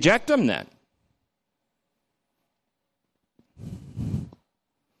should reject them then.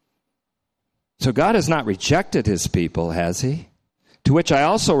 So God has not rejected his people, has he? To which I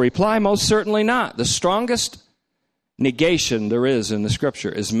also reply, most certainly not. The strongest negation there is in the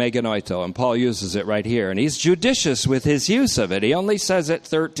Scripture is meganoito, and Paul uses it right here. And he's judicious with his use of it. He only says it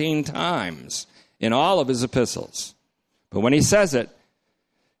 13 times in all of his epistles. But when he says it,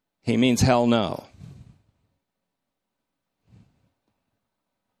 he means hell no.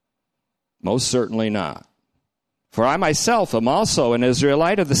 Most certainly not. For I myself am also an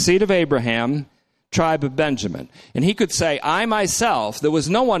Israelite of the seed of Abraham, tribe of Benjamin. And he could say, I myself, there was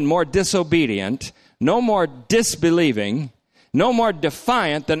no one more disobedient, no more disbelieving, no more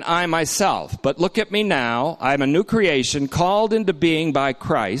defiant than I myself. But look at me now. I'm a new creation, called into being by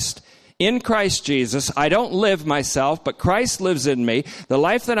Christ. In Christ Jesus, I don't live myself, but Christ lives in me. The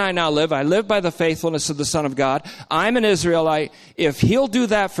life that I now live, I live by the faithfulness of the Son of God. I'm an Israelite. If he'll do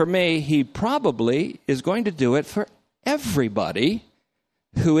that for me, he probably is going to do it for everybody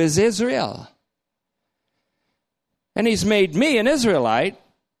who is Israel. And he's made me an Israelite,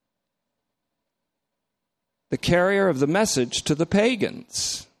 the carrier of the message to the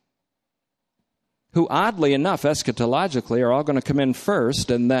pagans, who oddly enough, eschatologically, are all going to come in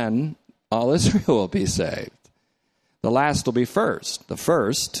first, and then all Israel will be saved. The last will be first. The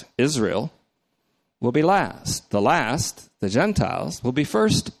first, Israel, will be last. The last, the Gentiles, will be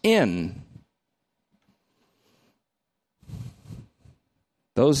first in.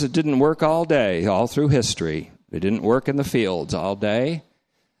 Those that didn't work all day, all through history, they didn't work in the fields all day.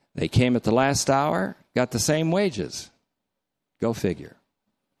 They came at the last hour, got the same wages. Go figure.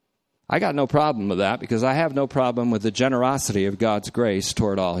 I got no problem with that because I have no problem with the generosity of God's grace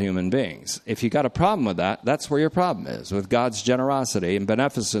toward all human beings. If you got a problem with that, that's where your problem is, with God's generosity and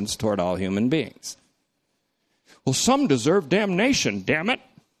beneficence toward all human beings. Well, some deserve damnation, damn it.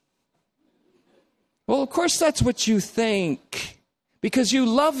 Well, of course that's what you think, because you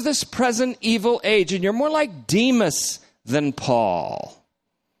love this present evil age, and you're more like Demas than Paul,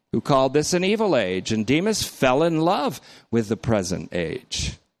 who called this an evil age, and Demas fell in love with the present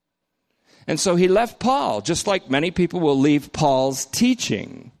age. And so he left Paul, just like many people will leave Paul's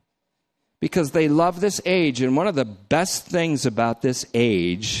teaching, because they love this age. And one of the best things about this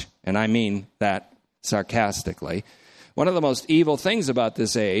age, and I mean that sarcastically, one of the most evil things about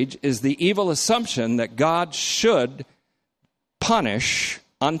this age is the evil assumption that God should punish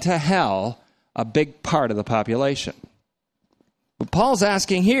unto hell a big part of the population. But Paul's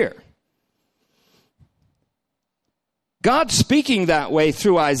asking here, God speaking that way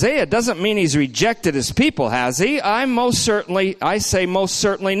through Isaiah doesn't mean he's rejected his people, has he? I say most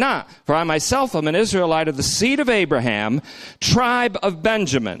certainly not. For I myself am an Israelite of the seed of Abraham, tribe of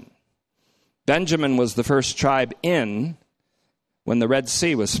Benjamin. Benjamin was the first tribe in when the Red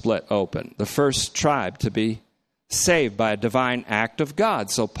Sea was split open, the first tribe to be saved by a divine act of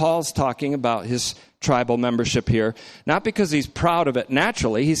God. So Paul's talking about his tribal membership here, not because he's proud of it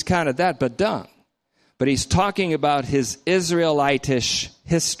naturally, he's kind of that, but done. But he's talking about his Israelitish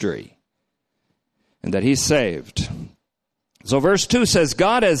history and that he's saved. So verse 2 says,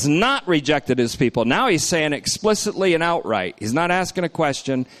 God has not rejected his people. Now he's saying explicitly and outright. He's not asking a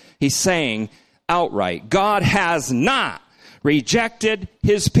question. He's saying outright, God has not rejected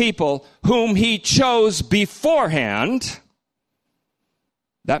his people whom he chose beforehand.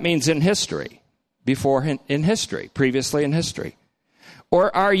 That means in history, in history, previously in history.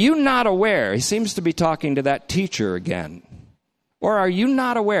 Or are you not aware? He seems to be talking to that teacher again. Or are you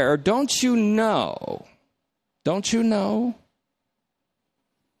not aware? Or don't you know? Don't you know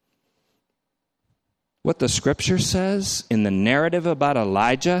what the Scripture says in the narrative about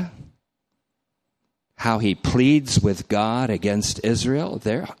Elijah? How he pleads with God against Israel.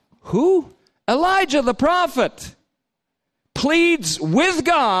 There, who? Elijah the prophet pleads with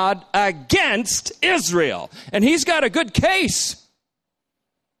God against Israel. And he's got a good case.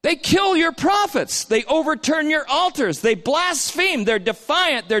 They kill your prophets. They overturn your altars. They blaspheme. They're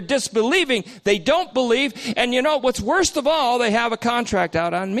defiant. They're disbelieving. They don't believe. And you know what's worst of all? They have a contract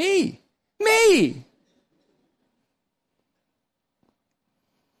out on me. Me.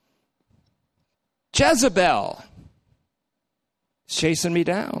 Jezebel is chasing me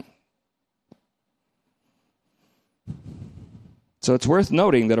down. So it's worth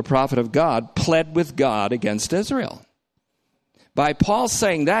noting that a prophet of God pled with God against Israel. By Paul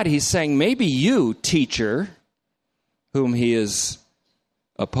saying that, he's saying maybe you, teacher, whom he is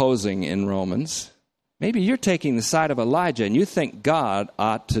opposing in Romans, maybe you're taking the side of Elijah and you think God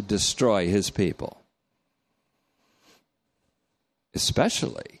ought to destroy his people.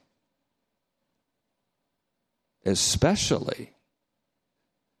 Especially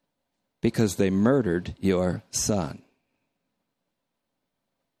because they murdered your son.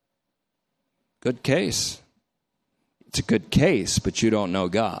 Good case. It's a good case, but you don't know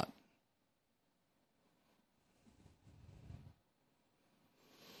God.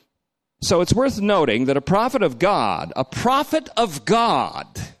 So it's worth noting that a prophet of God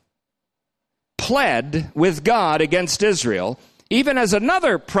pled with God against Israel, even as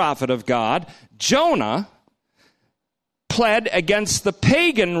another prophet of God, Jonah, pled against the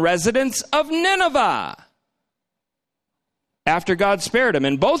pagan residents of Nineveh after God spared him.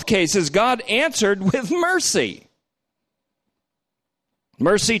 In both cases, God answered with mercy.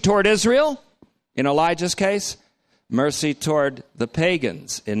 Mercy toward Israel, in Elijah's case. Mercy toward the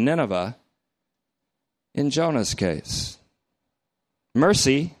pagans in Nineveh, in Jonah's case.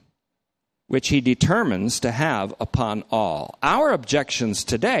 Mercy, which he determines to have upon all. Our objections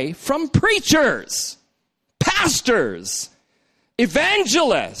today from preachers, pastors,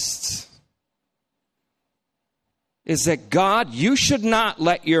 evangelists, is that God, you should not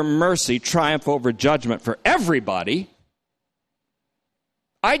let your mercy triumph over judgment for everybody.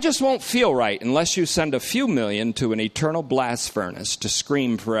 I just won't feel right unless you send a few million to an eternal blast furnace to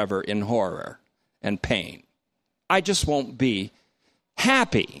scream forever in horror and pain. I just won't be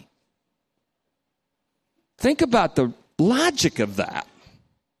happy. Think about the logic of that.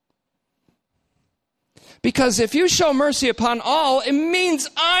 Because if you show mercy upon all, it means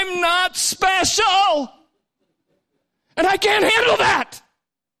I'm not special. And I can't handle that.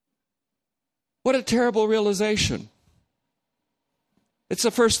 What a terrible realization. It's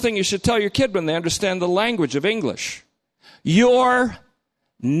the first thing you should tell your kid when they understand the language of English. You're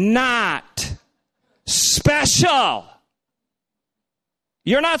not special.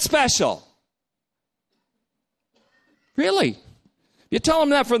 You're not special. Really. You tell them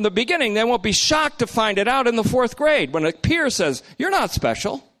that from the beginning, they won't be shocked to find it out in the 4th grade when a peer says, you're not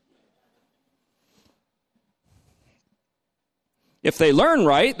special. If they learn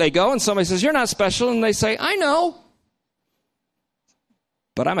right, they go and somebody says, you're not special, and they say, I know.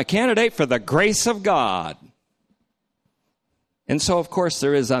 But I'm a candidate for the grace of God. And so, of course,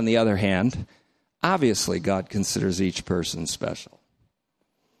 there is, on the other hand, obviously God considers each person special.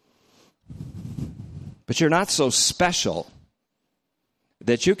 But you're not so special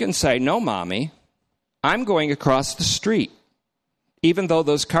that you can say, no, Mommy, I'm going across the street, even though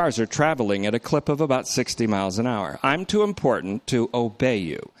those cars are traveling at a clip of about 60 miles an hour. I'm too important to obey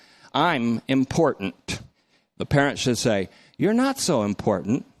you. I'm important. The parent should say, you're not so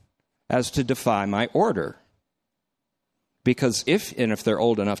important as to defy my order. Because if they're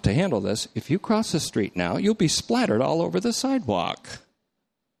old enough to handle this, if you cross the street now, you'll be splattered all over the sidewalk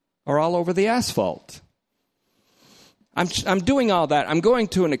or all over the asphalt. I'm doing all that. I'm going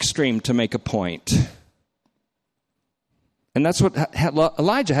to an extreme to make a point. And that's what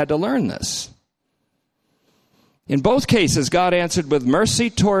Elijah had to learn this. In both cases, God answered with mercy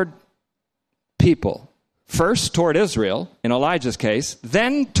toward people. First toward Israel, in Elijah's case,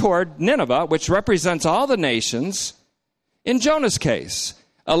 then toward Nineveh, which represents all the nations, in Jonah's case.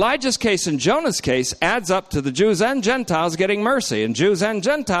 Elijah's case and Jonah's case adds up to the Jews and Gentiles getting mercy, and Jews and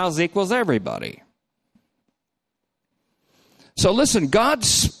Gentiles equals everybody. So listen, God's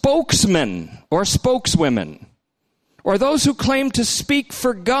spokesmen or spokeswomen, or those who claim to speak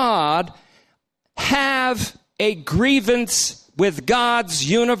for God, have a grievance with God's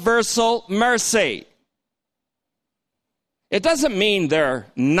universal mercy. It doesn't mean they're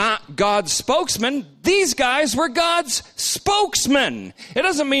not God's spokesmen. These guys were God's spokesmen. It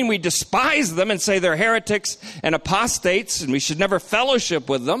doesn't mean we despise them and say they're heretics and apostates and we should never fellowship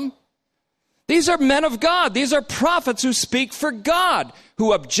with them. These are men of God. These are prophets who speak for God,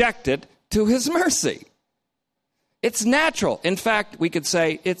 who objected to his mercy. It's natural. In fact, we could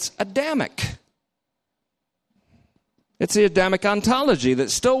say it's Adamic. It's the Adamic ontology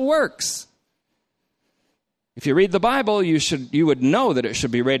that still works. If you read the Bible, you would know that it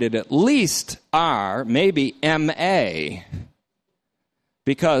should be rated at least R, maybe MA,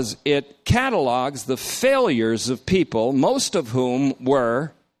 because it catalogs the failures of people, most of whom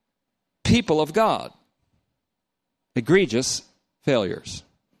were people of God. Egregious failures.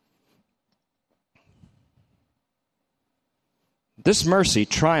 This mercy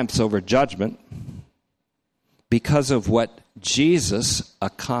triumphs over judgment because of what Jesus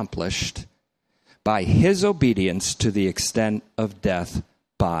accomplished by his obedience to the extent of death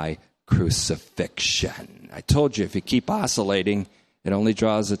by crucifixion. I told you, if you keep oscillating, it only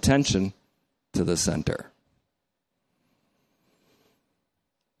draws attention to the center.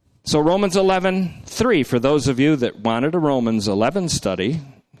 So Romans 11:3, for those of you that wanted a Romans 11 study,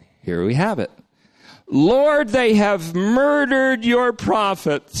 here we have it. Lord, they have murdered your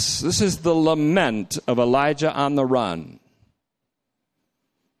prophets. This is the lament of Elijah on the run.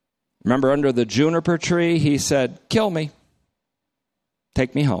 Remember, under the juniper tree, he said, kill me.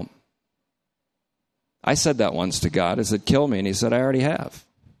 Take me home. I said that once to God. I said, kill me. And he said, I already have.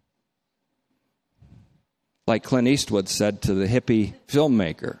 Like Clint Eastwood said to the hippie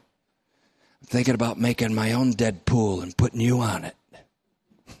filmmaker, I'm thinking about making my own Deadpool and putting you on it.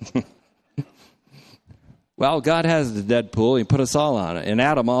 Well, God has the Deadpool. He put us all on it. In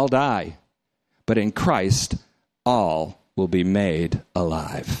Adam, all die. But in Christ, all will be made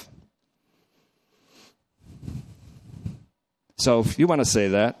alive. So if you want to say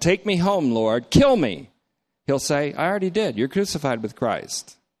that, take me home, Lord, kill me. He'll say, I already did. You're crucified with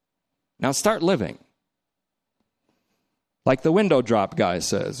Christ. Now start living. Like the window drop guy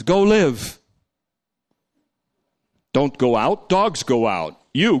says, go live. Don't go out, dogs go out.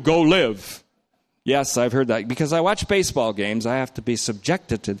 You go live. Yes, I've heard that. Because I watch baseball games, I have to be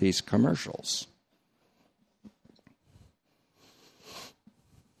subjected to these commercials.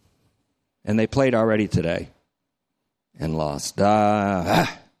 And they played already today and lost. They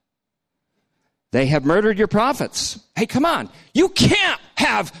have murdered your prophets. Hey, come on. You can't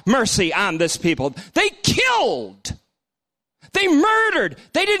have mercy on this people. They killed. They murdered.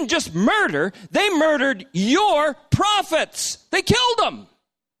 They didn't just murder. They murdered your prophets. They killed them.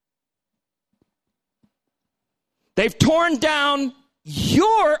 They've torn down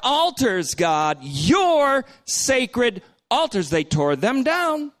your altars, God, your sacred altars. They tore them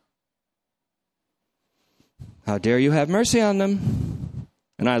down. How dare you have mercy on them?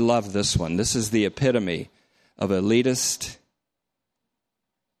 And I love this one. This is the epitome of elitist,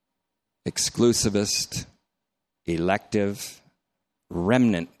 exclusivist, elective,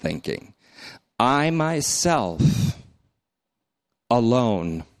 remnant thinking. I myself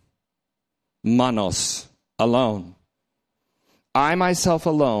alone, monos, alone. I myself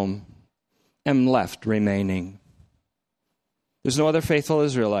alone am left remaining. There's no other faithful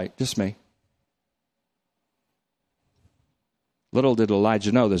Israelite, just me. Little did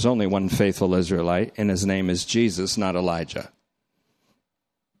Elijah know there's only one faithful Israelite, and his name is Jesus, not Elijah.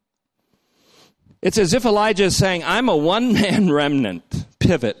 It's as if Elijah is saying, I'm a one-man remnant,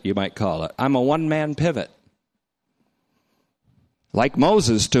 pivot, you might call it. I'm a one-man pivot. Like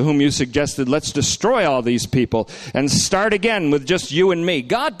Moses, to whom you suggested, let's destroy all these people and start again with just you and me.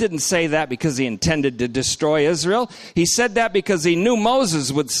 God didn't say that because he intended to destroy Israel. He said that because he knew Moses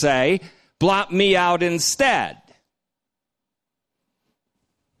would say, blot me out instead.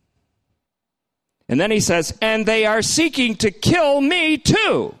 And then he says, and they are seeking to kill me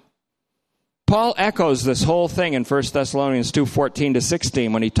too. Paul echoes this whole thing in 1 Thessalonians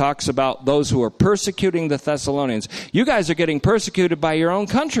 2:14-16 when he talks about those who are persecuting the Thessalonians. You guys are getting persecuted by your own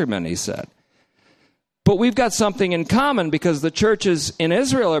countrymen, he said. But we've got something in common because the churches in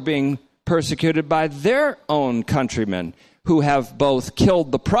Israel are being persecuted by their own countrymen who have both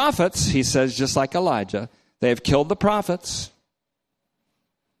killed the prophets, he says, just like Elijah. They have killed the prophets.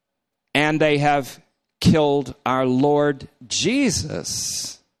 And they have killed our Lord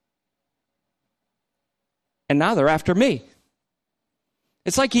Jesus. And now they're after me.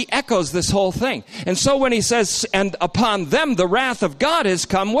 It's like he echoes this whole thing. And so when he says, and upon them the wrath of God has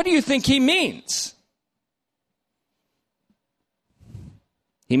come, what do you think he means?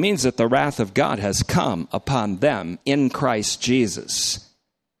 He means that the wrath of God has come upon them in Christ Jesus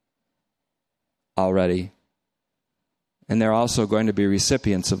already. And they're also going to be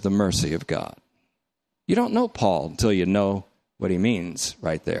recipients of the mercy of God. You don't know Paul until you know what he means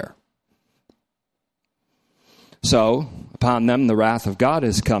right there. So, upon them the wrath of God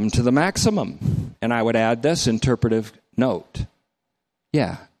has come to the maximum. And I would add this interpretive note.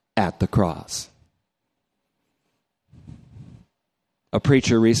 Yeah, at the cross. A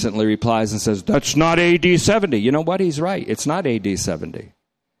preacher recently replies and says, that's not AD 70. You know what? He's right. It's not AD 70.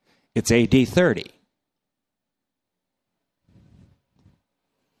 It's AD 30.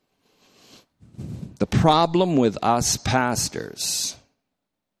 The problem with us pastors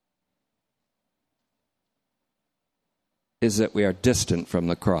is that we are distant from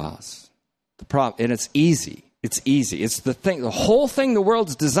the cross. The problem, and it's easy. It's easy. It's the thing. The whole thing the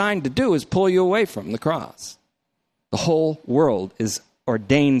world's designed to do is pull you away from the cross. The whole world is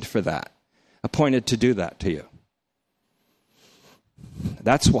ordained for that, appointed to do that to you.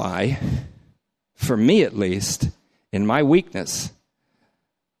 That's why, for me at least, in my weakness,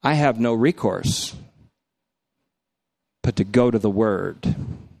 I have no recourse but to go to the Word.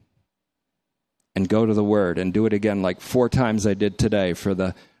 And go to the Word and do it again like 4 times I did today for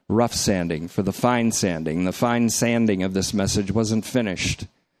the rough sanding, for the fine sanding. The fine sanding of this message wasn't finished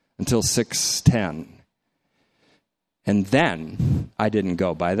until 6:10. And then I didn't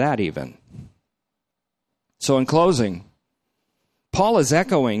go by that even. So in closing, Paul is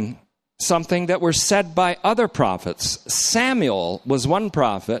echoing something that were said by other prophets. Samuel was one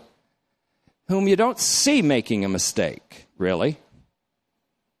prophet whom you don't see making a mistake, really.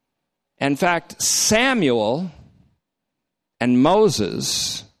 In fact, Samuel and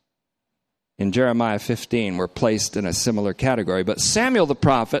Moses in Jeremiah 15 were placed in a similar category. But Samuel the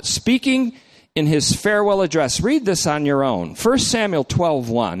prophet, speaking in his farewell address, read this on your own. 1 Samuel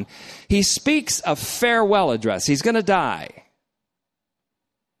 12:1, he speaks a farewell address. He's going to die.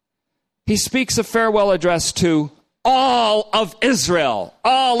 He speaks a farewell address to all of Israel.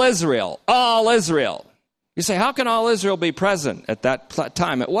 All Israel. All Israel. You say, how can all Israel be present at that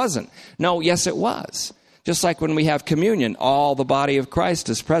time? It wasn't. No, yes, it was. Just like when we have communion, all the body of Christ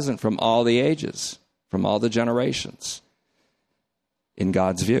is present from all the ages, from all the generations, in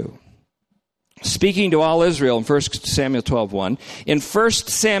God's view. Speaking to all Israel in 1 Samuel 12:1, in 1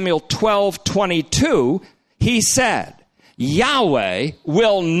 Samuel 12:22, he said, Yahweh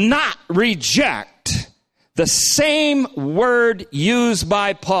will not reject the same word used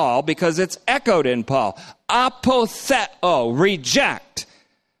by Paul, because it's echoed in Paul. Apotheo, reject,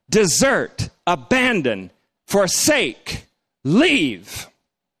 desert, abandon, forsake, leave.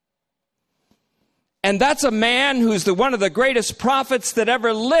 And that's a man who's one of the greatest prophets that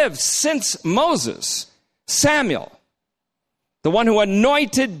ever lived since Moses, Samuel, the one who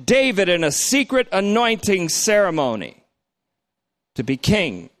anointed David in a secret anointing ceremony to be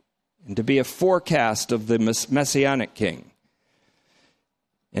king and to be a forecast of the Messianic king.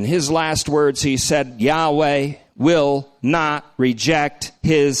 In his last words, he said, Yahweh will not reject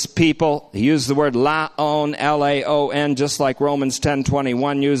his people. He used the word laon, L-A-O-N, just like Romans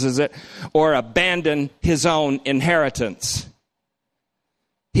 10:21 uses it, or abandon his own inheritance.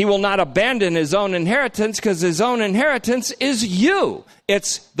 He will not abandon his own inheritance because his own inheritance is you.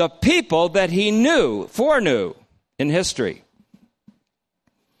 It's the people that he foreknew in history.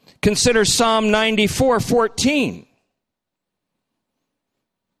 Consider Psalm 94:14,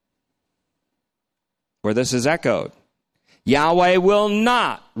 where this is echoed. Yahweh will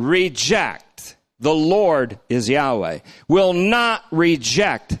not reject. The Lord is Yahweh. Will not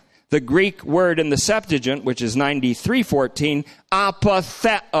reject the Greek word in the Septuagint, which is 93:14,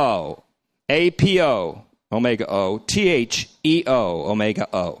 apotheo, A-P-O, omega-O, T-H-E-O,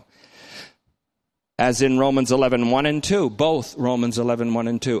 omega-O. As in Romans 11:1 and 2, both Romans 11:1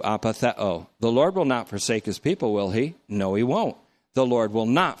 and 2, apotheo. The Lord will not forsake his people, will he? No, he won't. The Lord will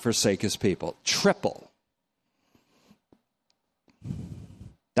not forsake his people. Triple.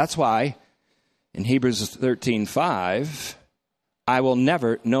 That's why in Hebrews 13:5, I will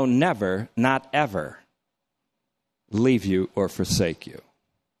never, no never, not ever leave you or forsake you.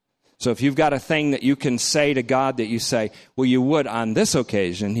 So if you've got a thing that you can say to God that you say, well, you would on this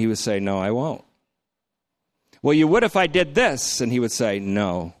occasion, he would say, no, I won't. Well, you would if I did this, and he would say,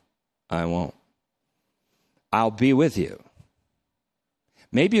 no, I won't. I'll be with you.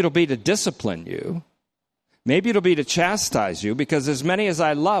 Maybe it'll be to discipline you. Maybe it'll be to chastise you, because as many as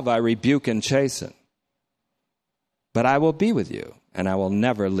I love, I rebuke and chasten. But I will be with you, and I will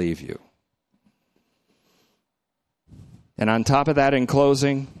never leave you. And on top of that, in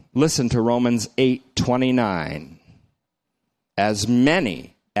closing, listen to Romans 8:29. As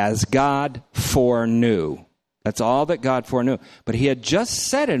many as God foreknew. That's all that God foreknew. But he had just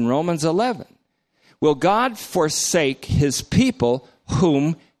said in Romans 11, will God forsake his people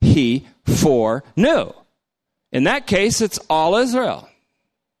whom he foreknew? In that case, it's all Israel.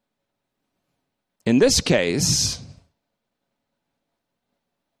 In this case,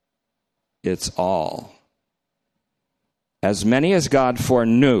 it's all. As many as God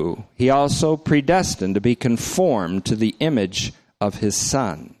foreknew, he also predestined to be conformed to the image of his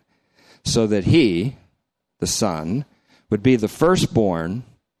Son, so that he, the Son, would be the firstborn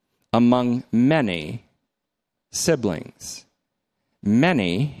among many siblings.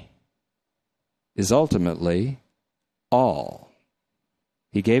 Many is ultimately all.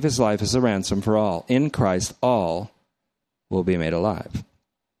 He gave his life as a ransom for all. In Christ, all will be made alive.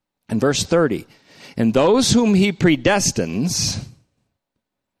 And verse 30, and those whom he predestines,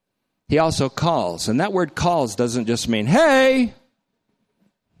 he also calls. And that word calls doesn't just mean, hey.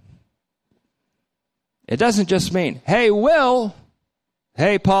 It doesn't just mean, hey, Will,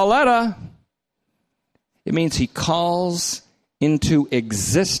 Hey, Pauletta. It means he calls into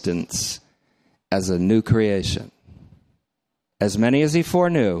existence as a new creation. As many as he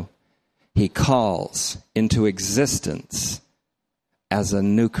foreknew, he calls into existence as a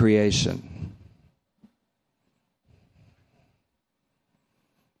new creation.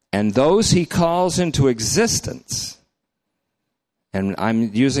 And those he calls into existence, and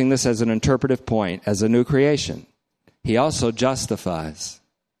I'm using this as an interpretive point, as a new creation, he also justifies,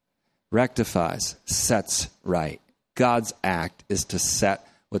 rectifies, sets right. God's act is to set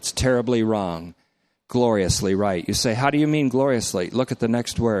what's terribly wrong gloriously right. You say, how do you mean gloriously? Look at the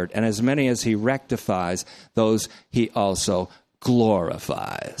next word. And as many as he rectifies, those he also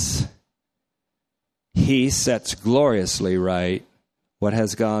glorifies. He sets gloriously right what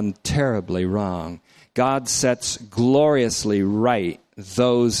has gone terribly wrong. God sets gloriously right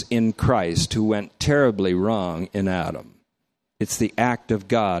those in Christ who went terribly wrong in Adam. It's the act of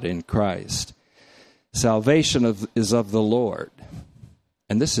God in Christ. Salvation is of the Lord.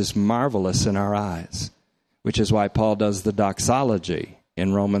 And this is marvelous in our eyes, which is why Paul does the doxology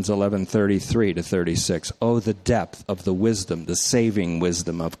in Romans 11:33 to 36. Oh, the depth of the wisdom, the saving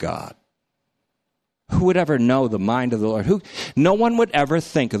wisdom of God. Who would ever know the mind of the Lord? No one would ever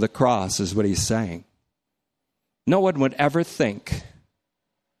think of the cross, is what he's saying. No one would ever think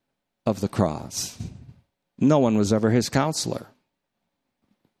of the cross. No one was ever his counselor.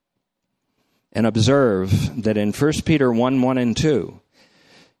 And observe that in 1 Peter 1:1 and 2,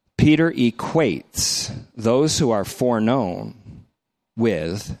 Peter equates those who are foreknown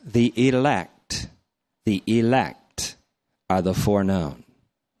with the elect. The elect are the foreknown.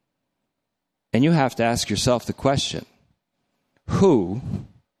 And you have to ask yourself the question, who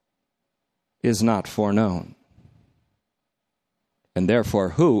is not foreknown? And therefore,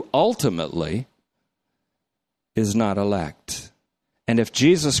 who ultimately is not elect? And if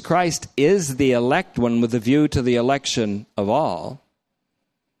Jesus Christ is the elect one with a view to the election of all,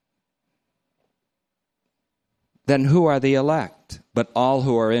 then who are the elect? But all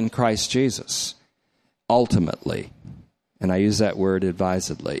who are in Christ Jesus, ultimately. And I use that word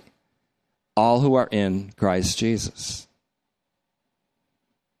advisedly. All who are in Christ Jesus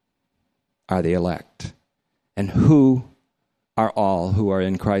are the elect. And who are all who are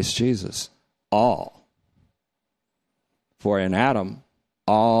in Christ Jesus? All. For in Adam,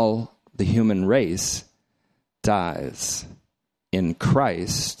 all the human race dies. In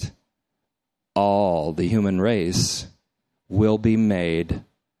Christ, all the human race will be made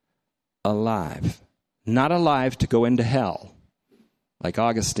alive. Not alive to go into hell, like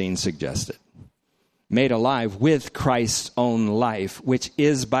Augustine suggested. Made alive with Christ's own life, which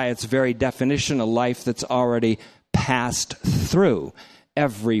is by its very definition a life that's already passed through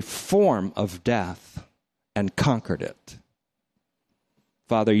every form of death and conquered it.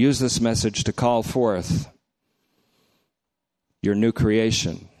 Father, use this message to call forth your new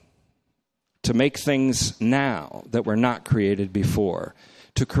creation, to make things now that were not created before,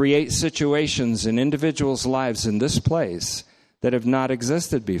 to create situations in individuals' lives in this place that have not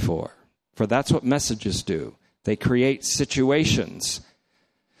existed before. For that's what messages do. They create situations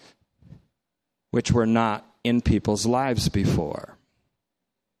which were not in people's lives before.